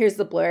April. And here's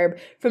the blurb.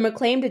 From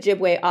acclaimed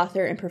Ojibwe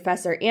author and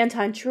professor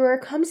Anton Truer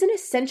comes an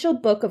essential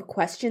book of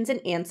questions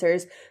and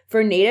answers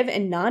for Native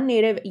and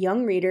non-Native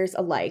young readers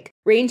alike,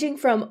 ranging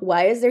from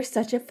why is there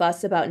such a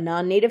fuss about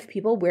non-Native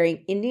people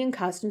wearing Indian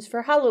costumes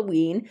for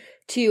Halloween,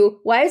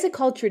 to why is it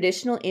called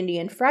traditional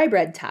Indian fry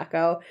bread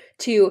taco,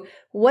 to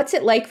what's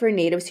it like for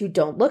Natives who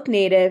don't look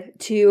Native,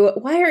 to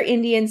why are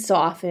Indians so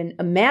often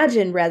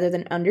imagined rather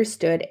than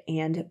understood,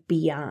 and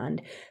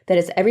beyond. That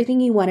is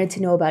Everything You Wanted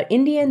to Know About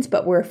Indians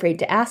But Were Afraid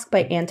to Ask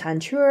by Anton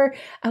Truer,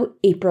 out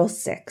April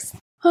 6th.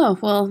 Oh,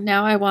 well,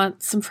 now I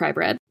want some fry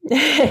bread.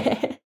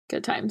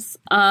 Good times.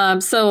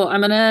 So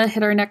I'm going to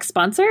hit our next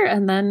sponsor,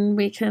 and then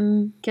we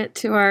can get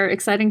to our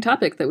exciting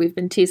topic that we've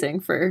been teasing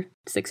for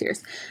 6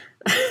 years.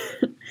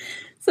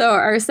 So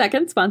our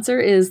second sponsor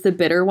is The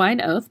Bitter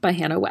Wine Oath by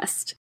Hannah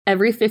West.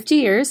 Every 50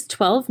 years,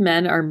 12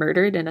 men are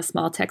murdered in a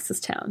small Texas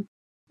town.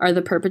 Are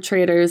the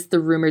perpetrators the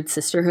rumored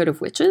sisterhood of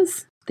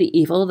witches, the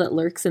evil that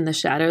lurks in the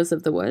shadows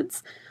of the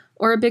woods,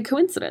 or a big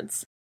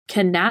coincidence?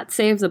 Can Nat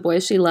save the boy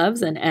she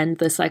loves and end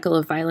the cycle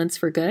of violence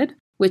for good?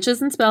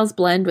 Witches and spells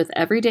blend with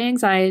everyday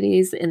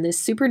anxieties in this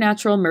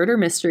supernatural murder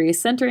mystery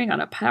centering on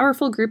a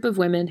powerful group of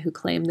women who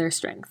claim their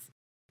strength.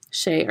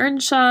 Shay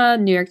Earnshaw,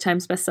 New York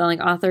Times bestselling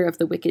author of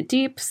The Wicked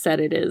Deep, said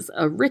it is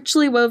a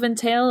richly woven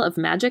tale of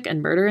magic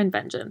and murder and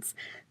vengeance.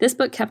 This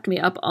book kept me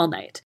up all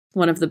night.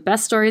 One of the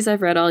best stories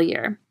I've read all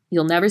year.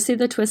 You'll never see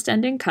the twist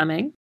ending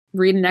coming.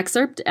 Read an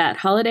excerpt at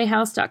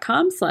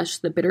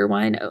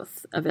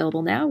holidayhouse.com/thebitterwineoath.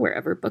 Available now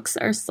wherever books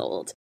are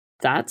sold.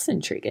 That's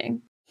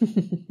intriguing.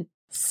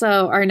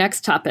 So our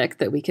next topic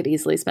that we could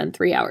easily spend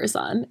 3 hours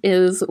on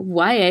is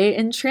YA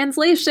in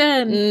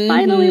translation.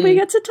 Finally, we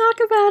get to talk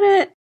about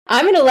it.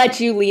 I'm going to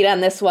let you lead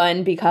on this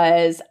one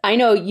because I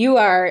know you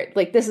are,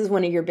 like, this is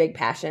one of your big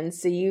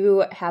passions. So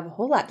you have a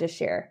whole lot to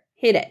share.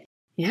 Hit it.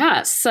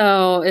 Yeah.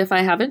 So if I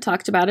haven't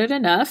talked about it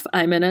enough,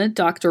 I'm in a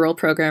doctoral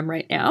program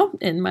right now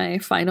in my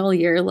final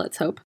year, let's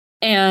hope.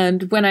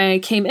 And when I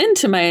came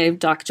into my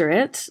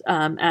doctorate,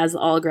 as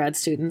all grad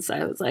students,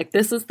 I was like,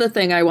 this is the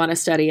thing I want to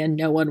study and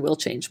no one will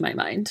change my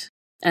mind.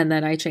 And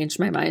then I changed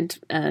my mind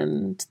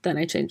and then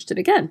I changed it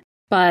again.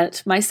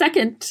 But my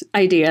second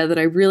idea that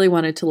I really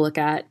wanted to look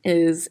at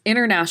is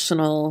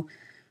international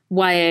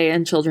YA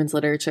and children's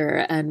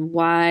literature, and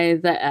why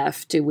the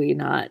F do we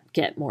not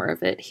get more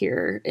of it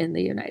here in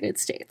the United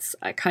States?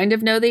 I kind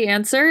of know the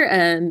answer,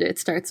 and it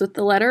starts with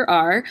the letter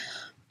R,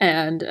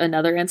 and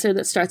another answer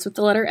that starts with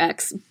the letter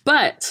X,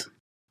 but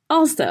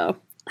also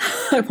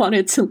I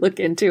wanted to look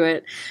into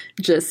it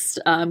just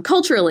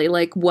culturally,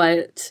 like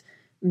what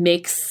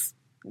makes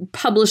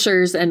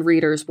publishers and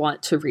readers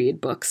want to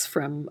read books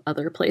from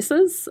other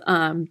places.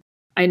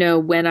 I know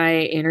when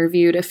I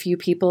interviewed a few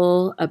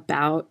people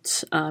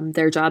about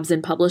their jobs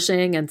in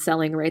publishing and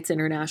selling rights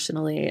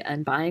internationally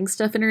and buying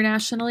stuff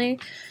internationally,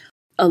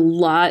 a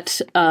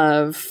lot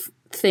of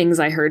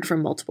things I heard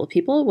from multiple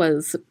people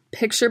was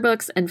picture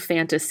books and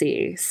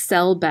fantasy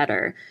sell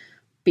better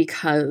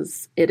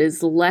because it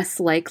is less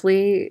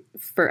likely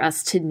for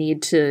us to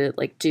need to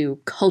like do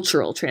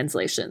cultural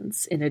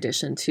translations in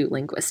addition to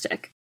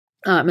linguistic.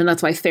 And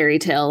that's why fairy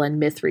tale and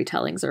myth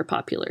retellings are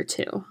popular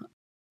too.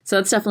 So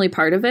that's definitely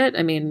part of it.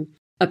 I mean,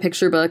 a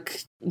picture book,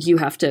 you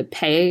have to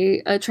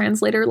pay a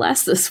translator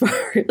less as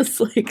far as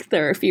like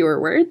there are fewer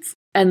words.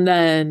 And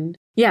then,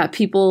 yeah,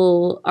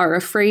 people are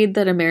afraid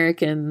that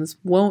Americans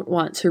won't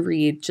want to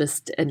read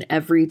just an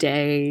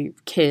everyday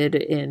kid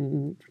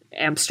in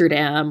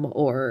Amsterdam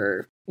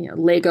or,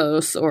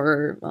 Lagos,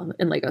 or, well,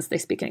 in Lagos, they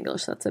speak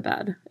English. That's a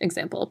bad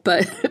example.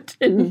 But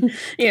in,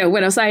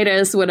 Buenos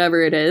Aires,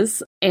 whatever it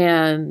is.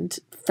 And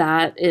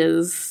that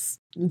is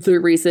the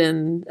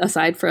reason,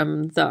 aside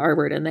from the R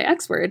word and the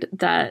X word,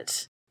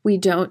 that we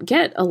don't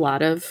get a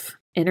lot of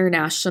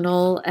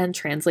international and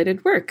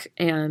translated work.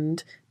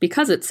 And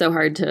because it's so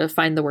hard to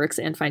find the works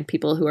and find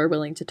people who are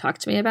willing to talk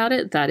to me about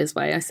it, that is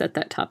why I set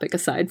that topic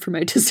aside for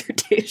my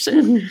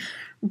dissertation.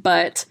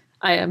 But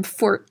I am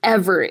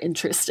forever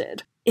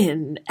interested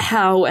in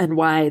how and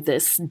why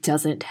this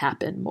doesn't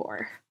happen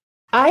more.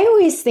 I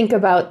always think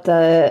about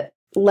the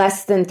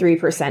less than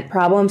 3%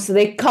 problem. So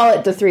they call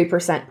it the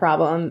 3%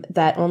 problem,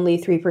 that only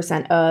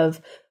 3% of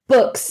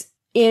books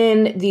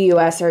in the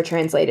US are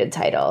translated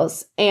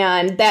titles.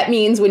 And that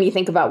means when you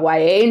think about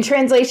YA in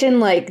translation,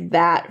 like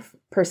that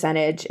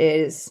percentage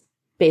is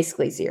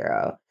basically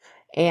zero.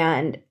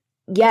 And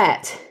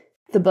yet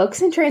the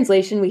books in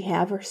translation we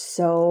have are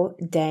so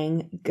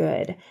dang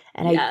good.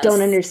 And yes. I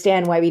don't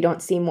understand why we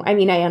don't see more. I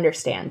mean, I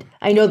understand.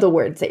 I know the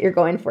words that you're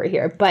going for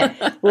here,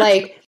 but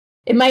like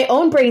in my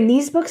own brain,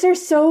 these books are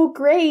so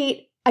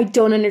great. I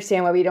don't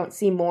understand why we don't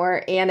see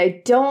more. And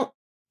I don't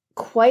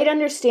quite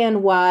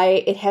understand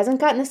why it hasn't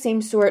gotten the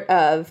same sort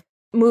of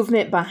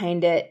movement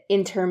behind it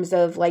in terms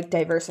of like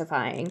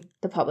diversifying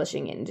the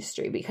publishing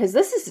industry, because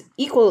this is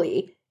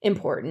equally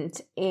important.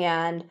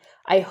 And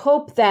I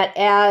hope that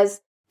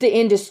as the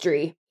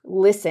industry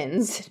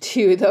listens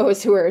to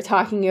those who are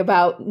talking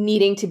about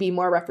needing to be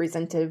more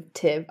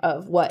representative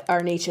of what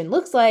our nation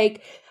looks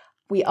like,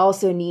 we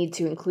also need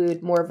to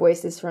include more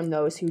voices from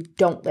those who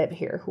don't live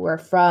here, who are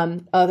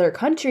from other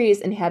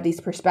countries and have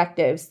these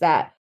perspectives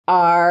that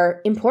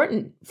are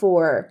important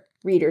for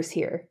readers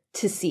here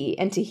to see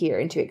and to hear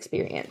and to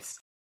experience.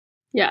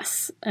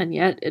 Yes, and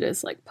yet it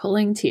is like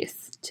pulling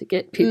teeth to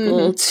get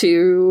people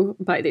to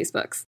buy these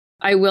books.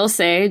 I will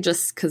say,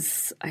 just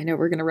because I know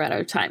we're going to run out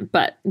of time,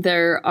 but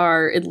there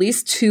are at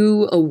least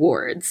 2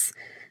 awards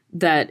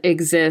that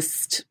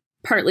exist,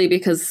 partly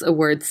because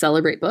awards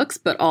celebrate books,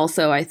 but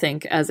also I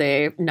think as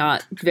a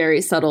not very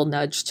subtle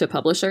nudge to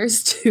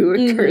publishers to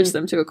encourage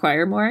them to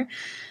acquire more.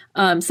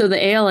 So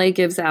the ALA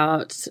gives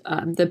out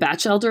the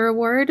Batchelder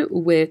Award,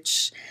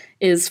 which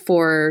is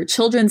for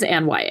children's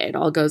and YA. It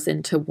all goes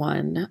into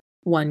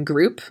one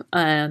group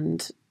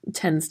and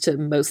tends to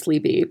mostly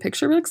be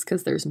picture books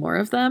because there's more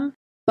of them.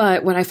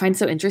 But what I find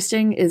so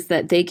interesting is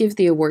that they give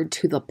the award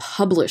to the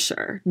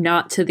publisher,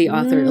 not to the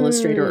author,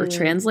 illustrator, or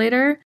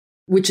translator,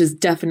 which is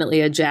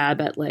definitely a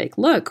jab at like,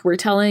 look, we're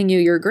telling you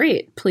you're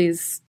great.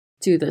 Please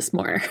do this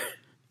more.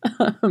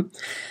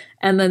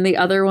 And then the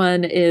other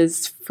one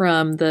is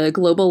from the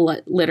Global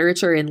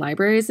Literature in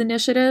Libraries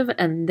Initiative,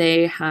 and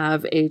they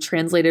have a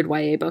translated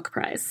YA book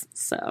prize.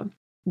 So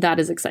that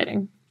is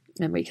exciting.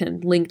 And we can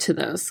link to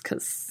those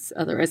because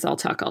otherwise I'll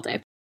talk all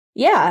day.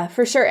 Yeah,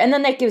 for sure. And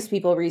then that gives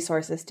people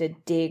resources to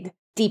dig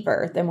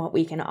deeper than what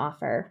we can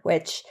offer,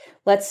 which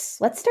let's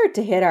start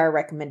to hit our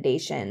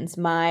recommendations.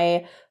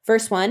 My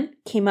first one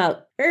came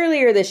out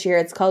earlier this year.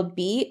 It's called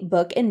Be,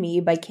 Book, and Me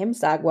by Kim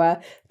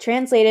Sagwa,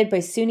 translated by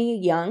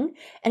Suni Young,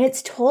 and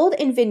it's told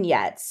in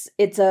vignettes.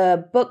 It's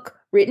a book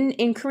written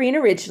in Korean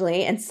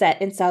originally and set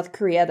in South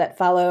Korea that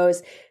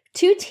follows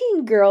 2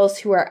 teen girls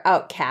who are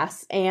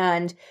outcasts,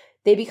 and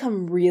they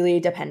become really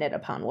dependent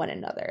upon one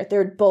another.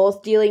 They're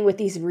both dealing with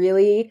these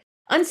really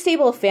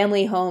unstable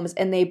family homes,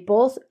 and they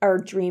both are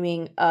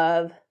dreaming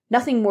of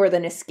nothing more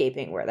than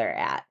escaping where they're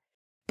at.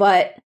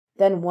 But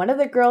then one of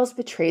the girls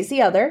betrays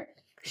the other,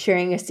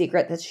 sharing a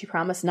secret that she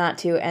promised not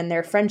to, and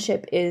their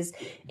friendship is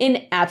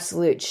in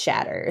absolute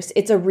shatters.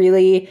 It's a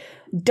really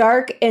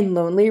dark and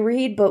lonely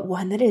read, but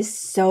one that is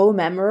so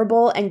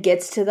memorable and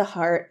gets to the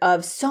heart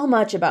of so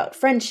much about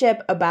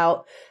friendship,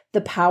 about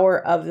the power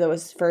of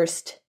those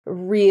first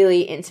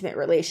really intimate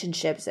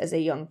relationships as a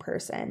young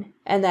person.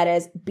 And that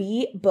is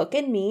Be, Book,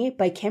 and Me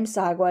by Kim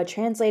Sagwa,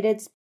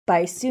 translated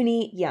by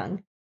Suni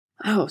Young.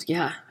 Oh,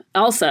 yeah.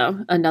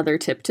 Also, another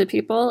tip to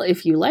people,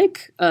 if you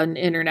like an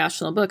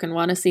international book and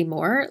want to see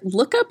more,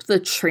 look up the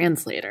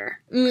translator.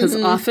 Because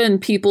often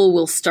people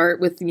will start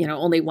with,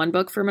 only one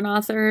book from an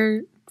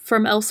author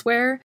from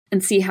elsewhere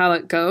and see how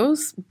it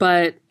goes.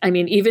 But, I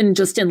mean, even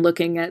just in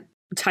looking at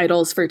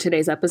titles for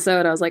today's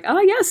episode, I was like,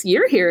 oh, yes,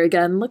 you're here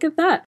again. Look at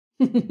that.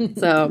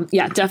 So,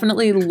 yeah,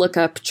 definitely look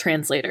up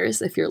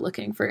translators if you're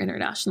looking for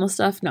international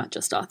stuff, not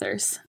just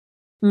authors.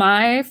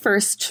 My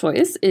first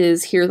choice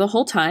is Here the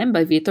Whole Time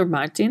by Vitor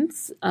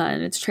Martins,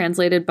 and it's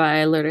translated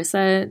by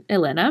Larissa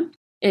Helena.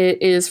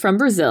 It is from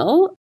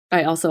Brazil.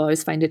 I also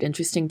always find it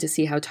interesting to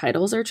see how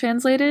titles are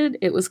translated.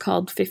 It was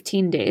called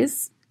 15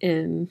 Days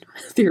in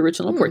the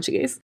original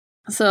Portuguese.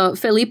 So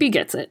Felipe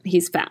gets it.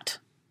 He's fat.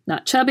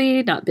 Not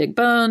chubby, not big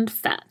boned,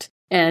 fat.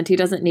 And he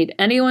doesn't need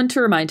anyone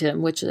to remind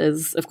him, which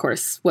is, of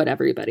course, what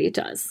everybody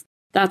does.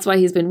 That's why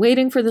he's been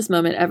waiting for this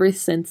moment ever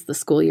since the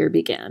school year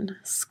began.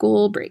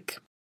 School break.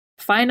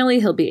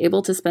 Finally, he'll be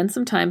able to spend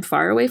some time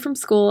far away from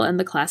school and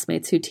the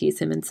classmates who tease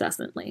him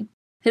incessantly.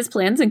 His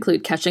plans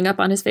include catching up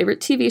on his favorite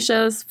TV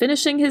shows,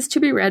 finishing his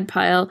to-be-read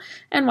pile,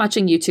 and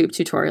watching YouTube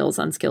tutorials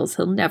on skills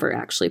he'll never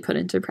actually put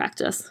into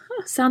practice.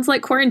 Sounds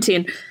like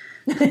quarantine.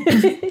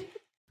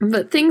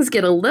 But things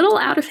get a little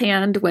out of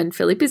hand when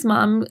Felipe's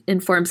mom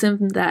informs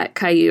him that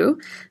Caillou,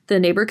 the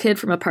neighbor kid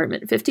from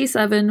apartment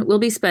 57, will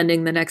be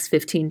spending the next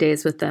 15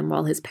 days with them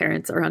while his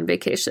parents are on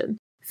vacation.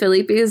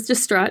 Felipe is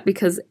distraught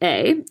because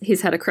A,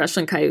 he's had a crush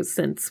on Caillou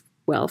since,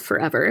 well,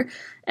 forever,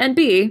 and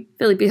B,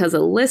 Felipe has a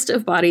list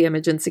of body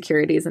image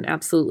insecurities and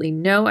absolutely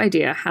no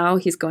idea how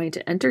he's going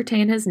to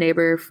entertain his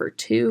neighbor for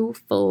 2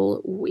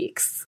 full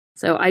weeks.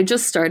 So I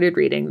just started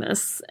reading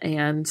this,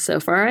 and so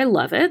far I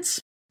love it.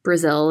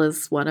 Brazil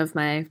is one of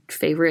my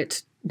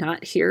favorite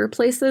not here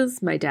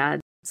places. My dad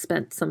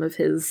spent some of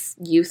his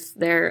youth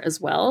there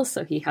as well,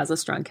 so he has a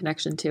strong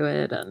connection to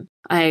it. And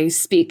I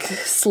speak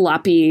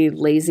sloppy,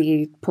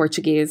 lazy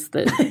Portuguese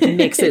that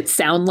makes it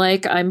sound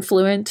like I'm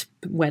fluent,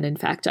 when in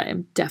fact I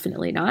am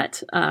definitely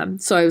not.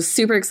 So I was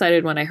super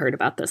excited when I heard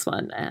about this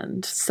one,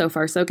 and so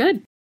far so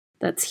good.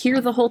 That's Here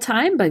the Whole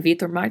Time by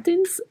Vitor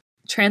Martins,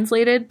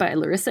 translated by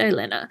Larissa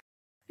Elena.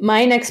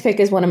 My next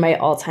pick is one of my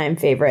all-time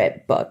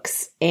favorite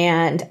books,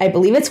 and I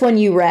believe it's one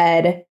you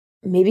read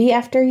maybe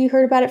after you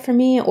heard about it from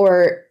me,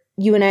 or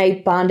you and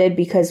I bonded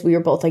because we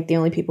were both like the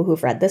only people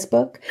who've read this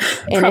book.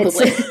 And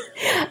Probably.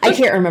 I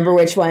can't remember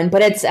which one,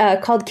 but it's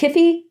called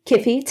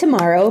Kiffy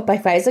Tomorrow by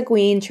Faiza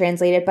Guin,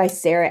 translated by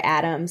Sarah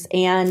Adams.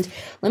 And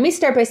let me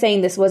start by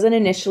saying this wasn't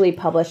initially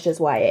published as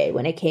YA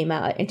when it came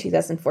out in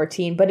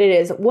 2014, but it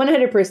is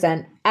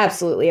 100%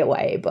 absolutely a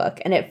YA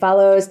book. And it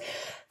follows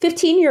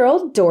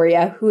 15-year-old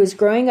Doria, who is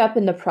growing up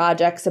in the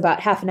projects about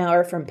half an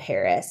hour from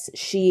Paris.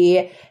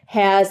 She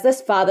has this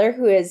father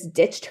who has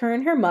ditched her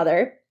and her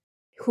mother,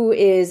 who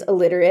is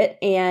illiterate,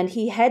 and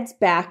he heads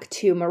back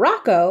to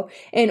Morocco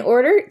in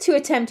order to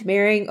attempt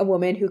marrying a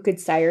woman who could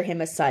sire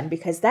him a son,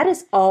 because that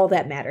is all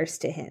that matters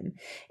to him.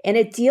 And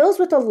it deals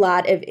with a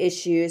lot of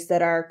issues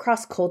that are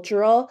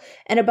cross-cultural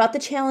and about the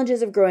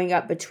challenges of growing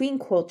up between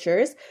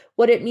cultures,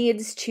 what it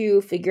means to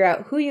figure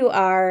out who you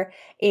are,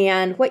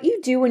 and what you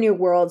do when your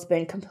world's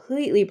been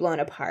completely blown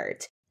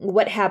apart.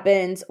 What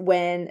happens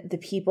when the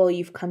people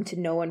you've come to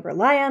know and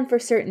rely on for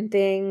certain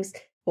things,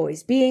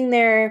 always being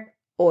there,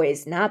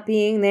 always not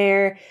being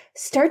there,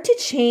 start to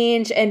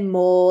change and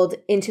mold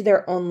into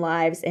their own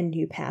lives and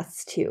new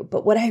paths too.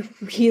 But what I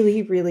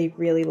really, really,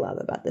 really love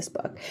about this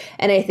book,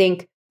 and I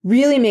think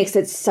really makes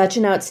it such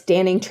an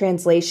outstanding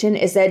translation,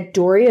 is that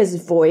Doria's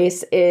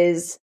voice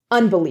is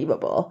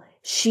unbelievable.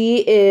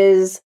 She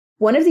is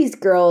one of these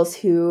girls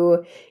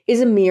who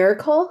is a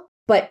miracle,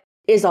 but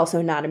is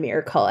also not a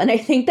miracle. And I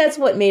think that's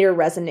what made her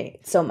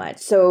resonate so much.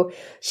 So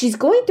she's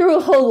going through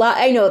a whole lot.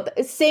 I know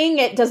saying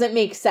it doesn't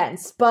make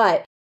sense,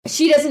 but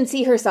she doesn't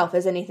see herself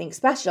as anything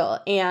special,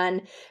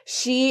 and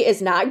she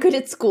is not good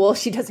at school.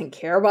 She doesn't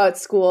care about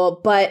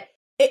school, but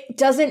it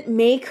doesn't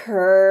make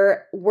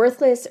her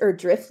worthless or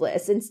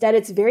driftless. Instead,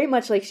 it's very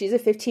much like she's a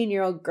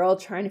 15-year-old girl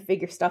trying to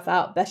figure stuff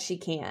out best she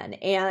can.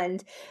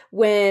 And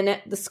when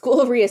the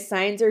school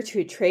reassigns her to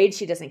a trade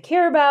she doesn't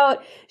care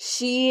about,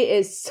 she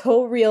is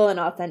so real and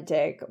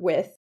authentic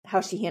with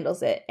how she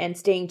handles it and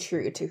staying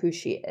true to who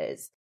she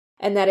is.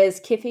 And that is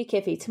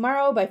Kiffy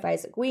Tomorrow by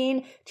Faiza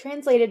Guin,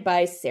 translated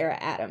by Sarah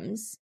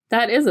Adams.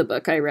 That is a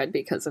book I read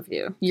because of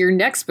you. Your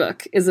next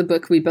book is a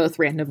book we both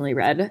randomly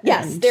read.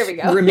 Yes, there we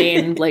go.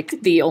 Remain like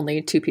the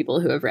only 2 people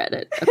who have read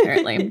it,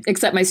 apparently,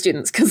 except my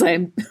students, because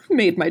I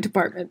made my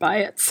department buy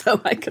it, so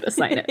I could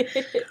assign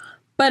it.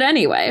 But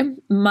anyway,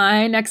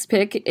 my next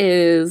pick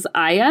is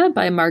Aya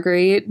by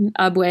Marguerite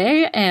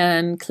Aboué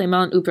and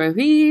Clément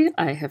Ubrerie.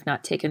 I have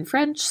not taken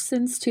French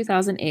since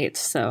 2008,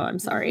 so I'm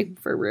sorry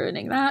for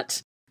ruining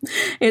that.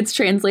 It's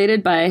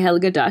translated by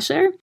Helga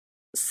Dasher.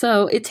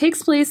 So it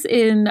takes place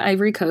in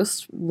Ivory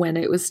Coast when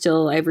it was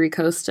still Ivory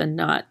Coast and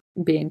not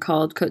being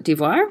called Côte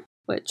d'Ivoire,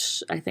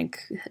 which I think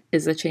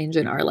is a change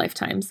in our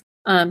lifetimes.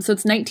 So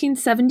it's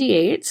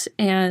 1978,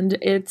 and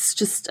it's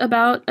just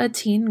about a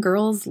teen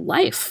girl's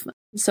life.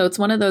 So it's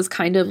one of those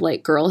kind of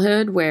like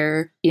Girlhood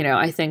where, you know,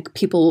 I think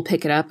people will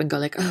pick it up and go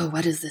like, oh,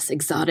 what is this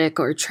exotic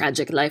or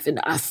tragic life in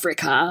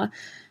Africa?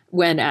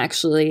 When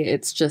actually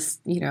it's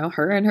just, you know,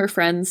 her and her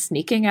friends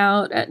sneaking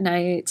out at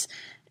night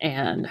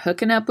and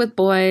hooking up with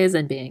boys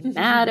and being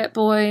mad at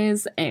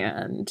boys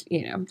and,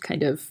 you know,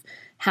 kind of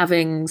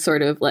having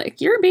sort of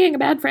like, you're being a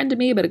bad friend to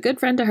me, but a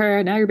good friend to her.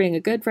 And now you're being a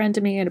good friend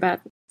to me and a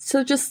bad.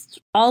 So just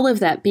all of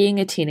that being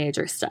a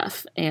teenager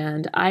stuff.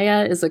 And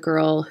Aya is a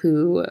girl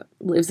who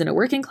lives in a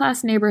working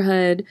class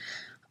neighborhood.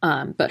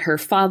 But her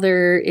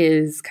father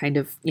is kind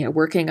of, you know,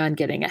 working on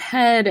getting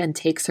ahead and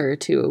takes her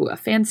to a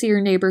fancier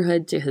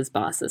neighborhood to his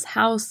boss's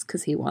house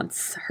because he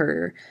wants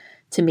her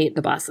to meet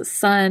the boss's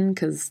son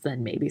because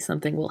then maybe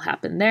something will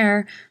happen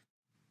there.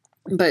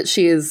 But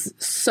she is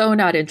so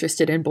not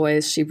interested in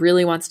boys. She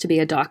really wants to be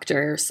a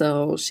doctor.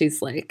 So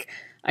she's like,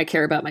 I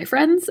care about my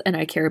friends and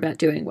I care about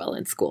doing well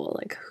in school.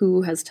 Like,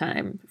 who has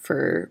time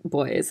for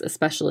boys,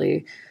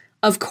 especially,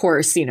 of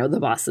course, you know, the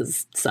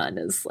boss's son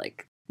is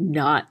like,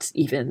 not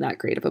even that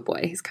great of a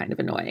boy. He's kind of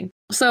annoying.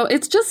 So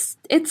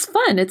it's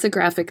fun. It's a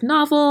graphic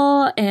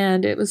novel,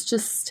 and it was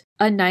just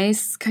a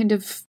nice kind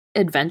of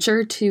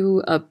adventure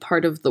to a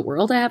part of the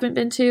world I haven't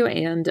been to,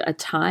 and a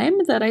time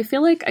that I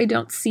feel like I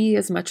don't see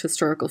as much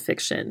historical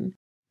fiction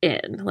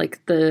in.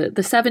 Like the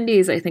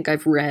 70s, I think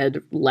I've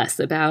read less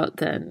about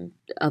than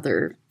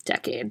other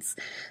decades.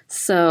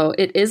 So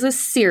it is a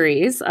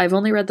series. I've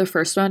only read the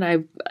first one.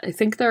 I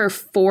think there are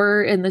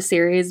 4 in the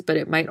series, but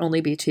it might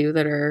only be 2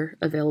 that are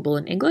available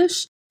in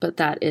English. But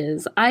that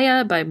is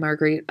Aya by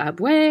Marguerite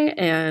Aboué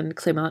and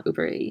Clément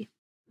Houbrayer.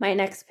 My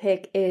next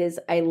pick is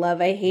I Love,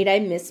 I Hate, I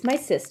Miss My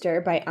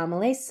Sister by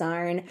Amélie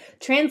Sarn,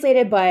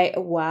 translated by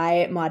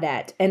Y.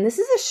 Maudet. And this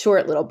is a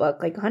short little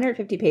book, like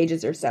 150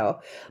 pages or so,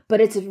 but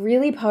it's a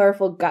really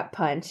powerful gut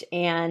punch.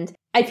 And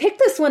I picked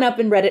this one up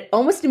and read it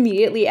almost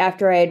immediately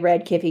after I had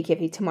read Kiffy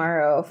Kiffy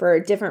Tomorrow for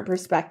a different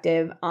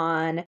perspective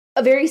on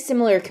a very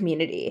similar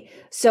community.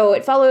 So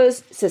it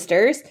follows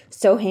sisters,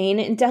 Sohain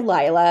and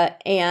Delilah,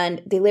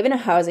 and they live in a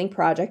housing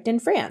project in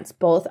France.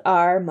 Both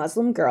are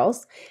Muslim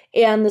girls.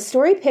 And the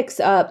story picks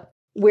up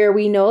where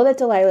we know that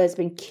Delilah has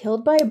been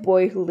killed by a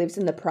boy who lives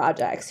in the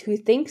projects, who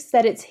thinks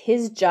that it's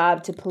his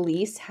job to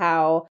police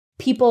how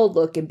people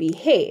look and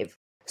behave.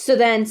 So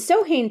then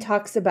Sohain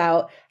talks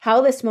about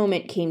how this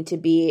moment came to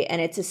be,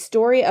 and it's a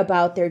story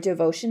about their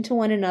devotion to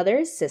one another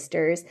as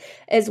sisters,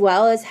 as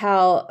well as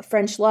how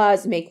French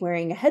laws make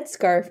wearing a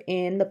headscarf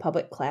in the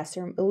public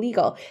classroom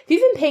illegal. If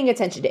you've been paying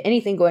attention to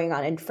anything going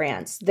on in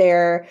France,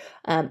 their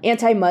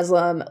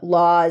anti-Muslim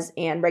laws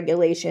and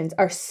regulations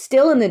are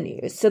still in the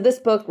news. So this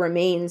book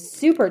remains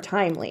super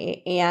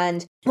timely,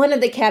 and one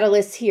of the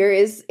catalysts here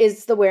is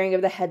the wearing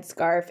of the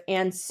headscarf,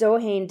 and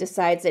Sohain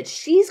decides that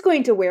she's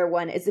going to wear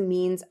one as a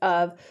means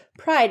of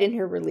pride in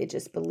her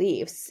religious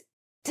beliefs.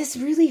 This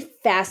really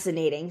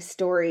fascinating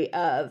story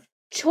of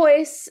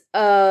choice,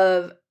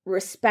 of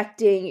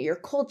respecting your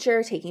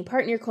culture, taking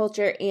part in your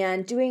culture,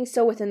 and doing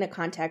so within the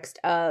context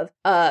of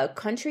a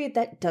country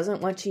that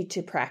doesn't want you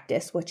to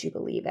practice what you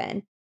believe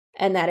in.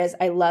 And that is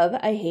I Love,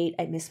 I Hate,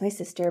 I Miss My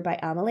Sister by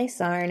Amélie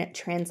Sarn,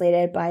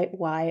 translated by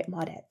Y.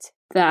 Maudet.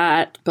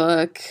 That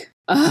book,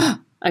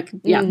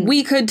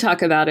 we could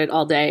talk about it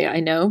all day,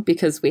 I know,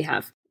 because we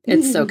have.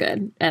 It's so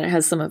good. And it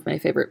has some of my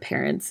favorite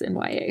parents in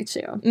YA, too.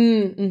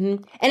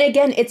 Mm-hmm. And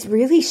again, it's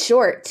really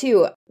short,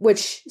 too,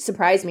 which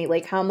surprised me,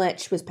 like how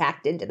much was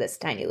packed into this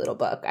tiny little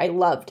book. I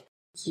loved.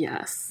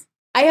 Yes.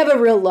 I have a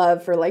real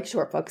love for like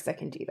short books that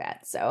can do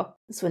that. So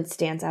this one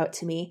stands out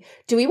to me.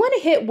 Do we want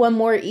to hit one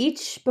more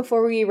each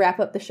before we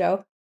wrap up the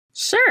show?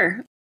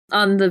 Sure.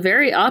 On the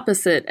very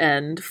opposite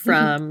end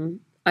from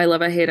I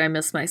Love, I Hate, I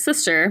Miss My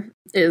Sister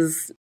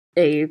is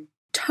a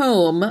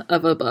tome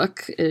of a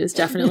book. It is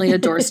definitely a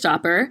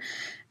doorstopper.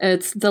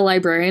 It's The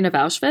Librarian of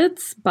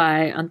Auschwitz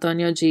by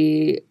Antonio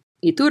G.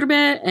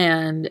 Iturbe,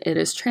 and it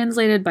is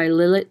translated by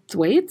Lilith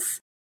Thwaites.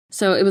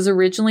 So it was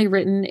originally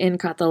written in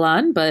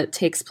Catalan, but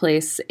takes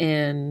place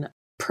in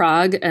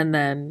Prague and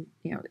then,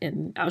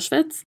 in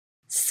Auschwitz.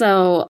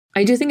 So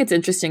I do think it's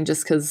interesting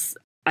just because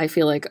I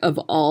feel like of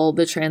all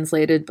the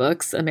translated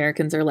books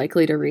Americans are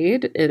likely to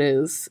read, it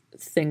is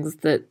things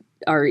that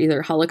are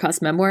either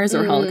Holocaust memoirs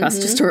or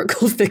Holocaust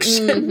historical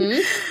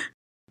fiction.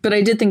 But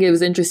I did think it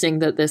was interesting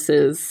that this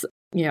is,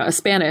 a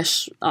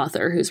Spanish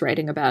author who's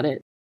writing about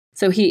it.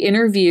 So he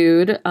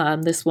interviewed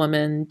this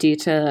woman,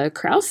 Dita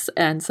Kraus,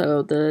 and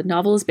so the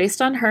novel is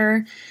based on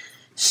her.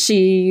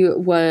 She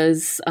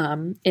was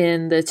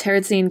in the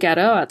Terezin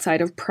ghetto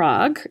outside of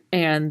Prague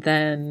and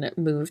then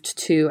moved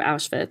to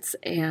Auschwitz.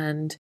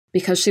 And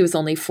because she was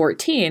only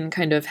 14,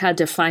 kind of had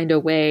to find a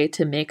way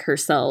to make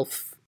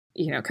herself,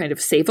 kind of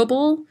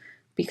savable,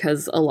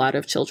 because a lot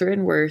of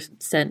children were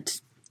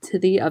sent to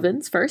the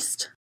ovens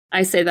first.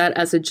 I say that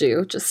as a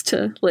Jew, just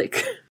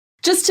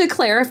to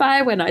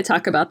clarify, when I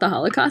talk about the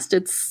Holocaust,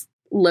 it's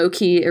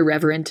low-key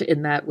irreverent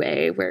in that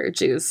way where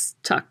Jews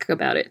talk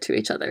about it to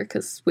each other,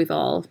 because we've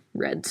all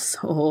read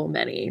so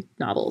many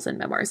novels and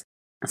memoirs.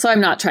 So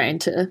I'm not trying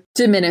to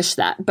diminish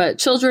that, but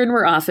children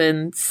were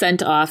often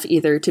sent off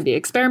either to be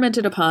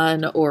experimented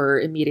upon or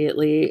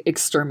immediately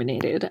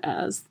exterminated,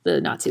 as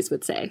the Nazis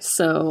would say.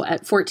 So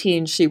at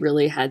 14, she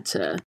really had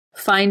to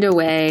find a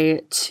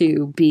way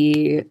to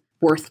be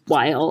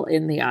worthwhile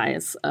in the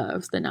eyes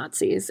of the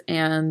Nazis.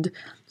 And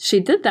she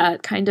did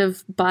that kind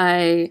of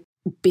by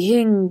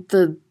being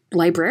the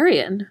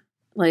librarian.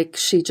 Like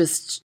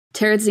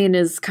Terezin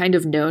is kind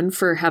of known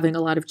for having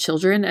a lot of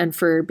children and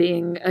for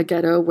being a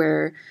ghetto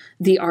where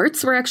the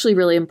arts were actually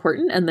really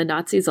important, and the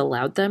Nazis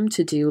allowed them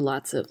to do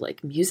lots of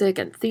like music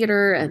and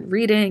theater and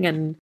reading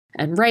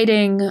and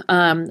writing.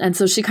 And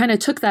so she kind of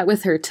took that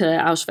with her to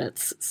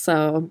Auschwitz.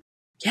 So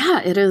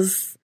yeah, it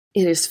is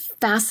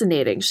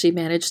fascinating. She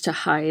managed to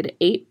hide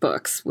 8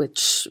 books,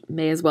 which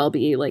may as well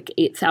be like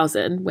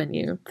 8,000 when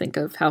you think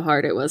of how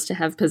hard it was to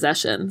have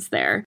possessions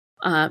there.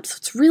 So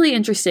it's really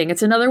interesting.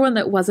 It's another one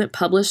that wasn't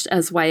published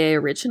as YA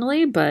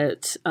originally,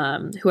 but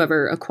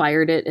whoever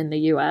acquired it in the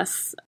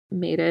US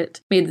made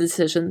the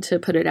decision to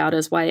put it out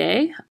as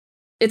YA.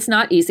 It's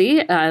not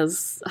easy,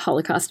 as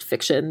Holocaust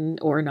fiction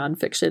or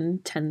nonfiction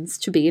tends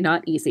to be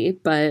not easy,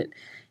 but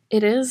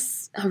It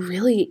is a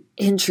really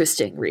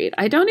interesting read.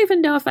 I don't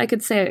even know if I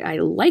could say I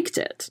liked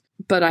it,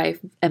 but I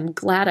am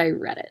glad I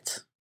read it,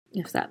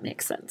 if that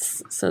makes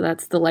sense. So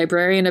that's The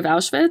Librarian of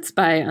Auschwitz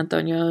by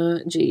Antonio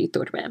G.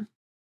 Turbe.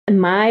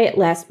 My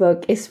last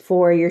book is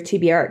for your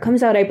TBR. It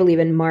comes out, I believe,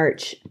 in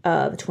March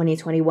of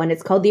 2021.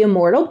 It's called The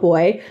Immortal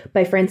Boy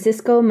by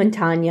Francisco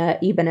Montaña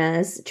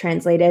Ibanez,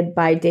 translated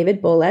by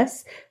David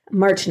Boles.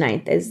 March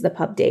 9th is the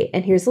pub date.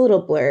 And here's a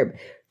little blurb.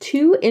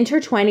 2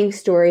 intertwining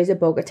stories of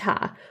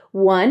Bogota.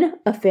 One,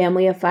 a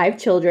family of 5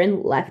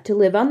 children left to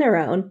live on their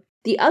own.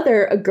 The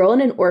other, a girl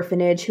in an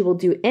orphanage who will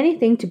do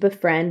anything to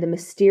befriend the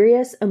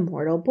mysterious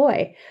immortal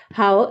boy.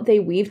 How they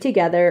weave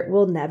together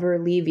will never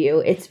leave you.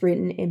 It's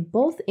written in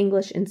both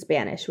English and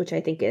Spanish, which I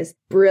think is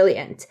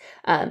brilliant.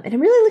 And I'm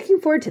really looking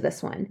forward to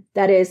this one.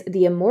 That is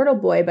The Immortal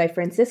Boy by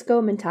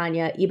Francisco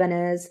Montaña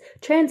Ibanez,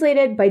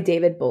 translated by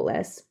David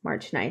Boles.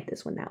 March 9th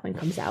is when that one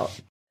comes out.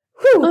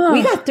 Whew,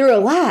 we got through a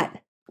lot.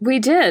 We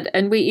did,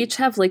 and we each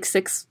have like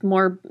 6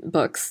 more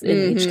books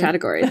in each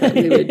category that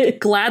we would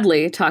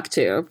gladly talk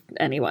to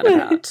anyone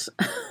about.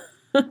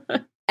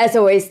 As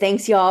always,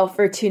 thanks y'all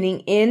for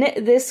tuning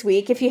in this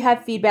week. If you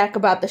have feedback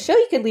about the show,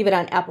 you can leave it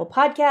on Apple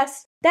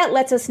Podcasts. That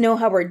lets us know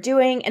how we're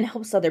doing and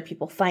helps other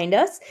people find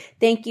us.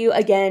 Thank you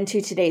again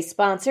to today's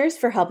sponsors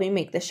for helping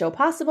make the show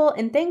possible.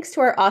 And thanks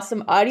to our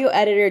awesome audio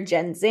editor,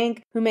 Jen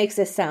Zink, who makes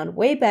us sound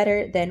way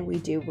better than we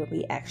do when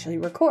we actually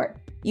record.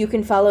 You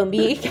can follow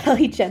me,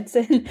 Kelly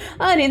Jensen,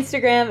 on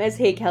Instagram as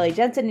Hey Kelly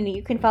Jensen, and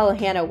you can follow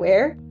Hannah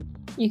where?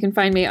 You can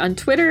find me on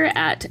Twitter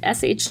at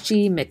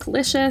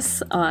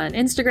SHGMcLicious, on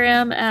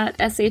Instagram at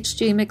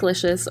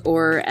SHGMcLicious,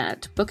 or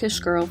at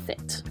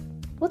BookishGirlFit.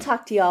 We'll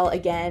talk to y'all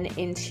again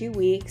in 2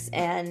 weeks,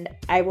 and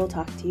I will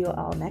talk to you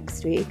all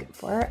next week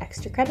for our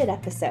extra credit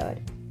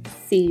episode.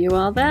 See you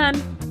all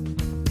then.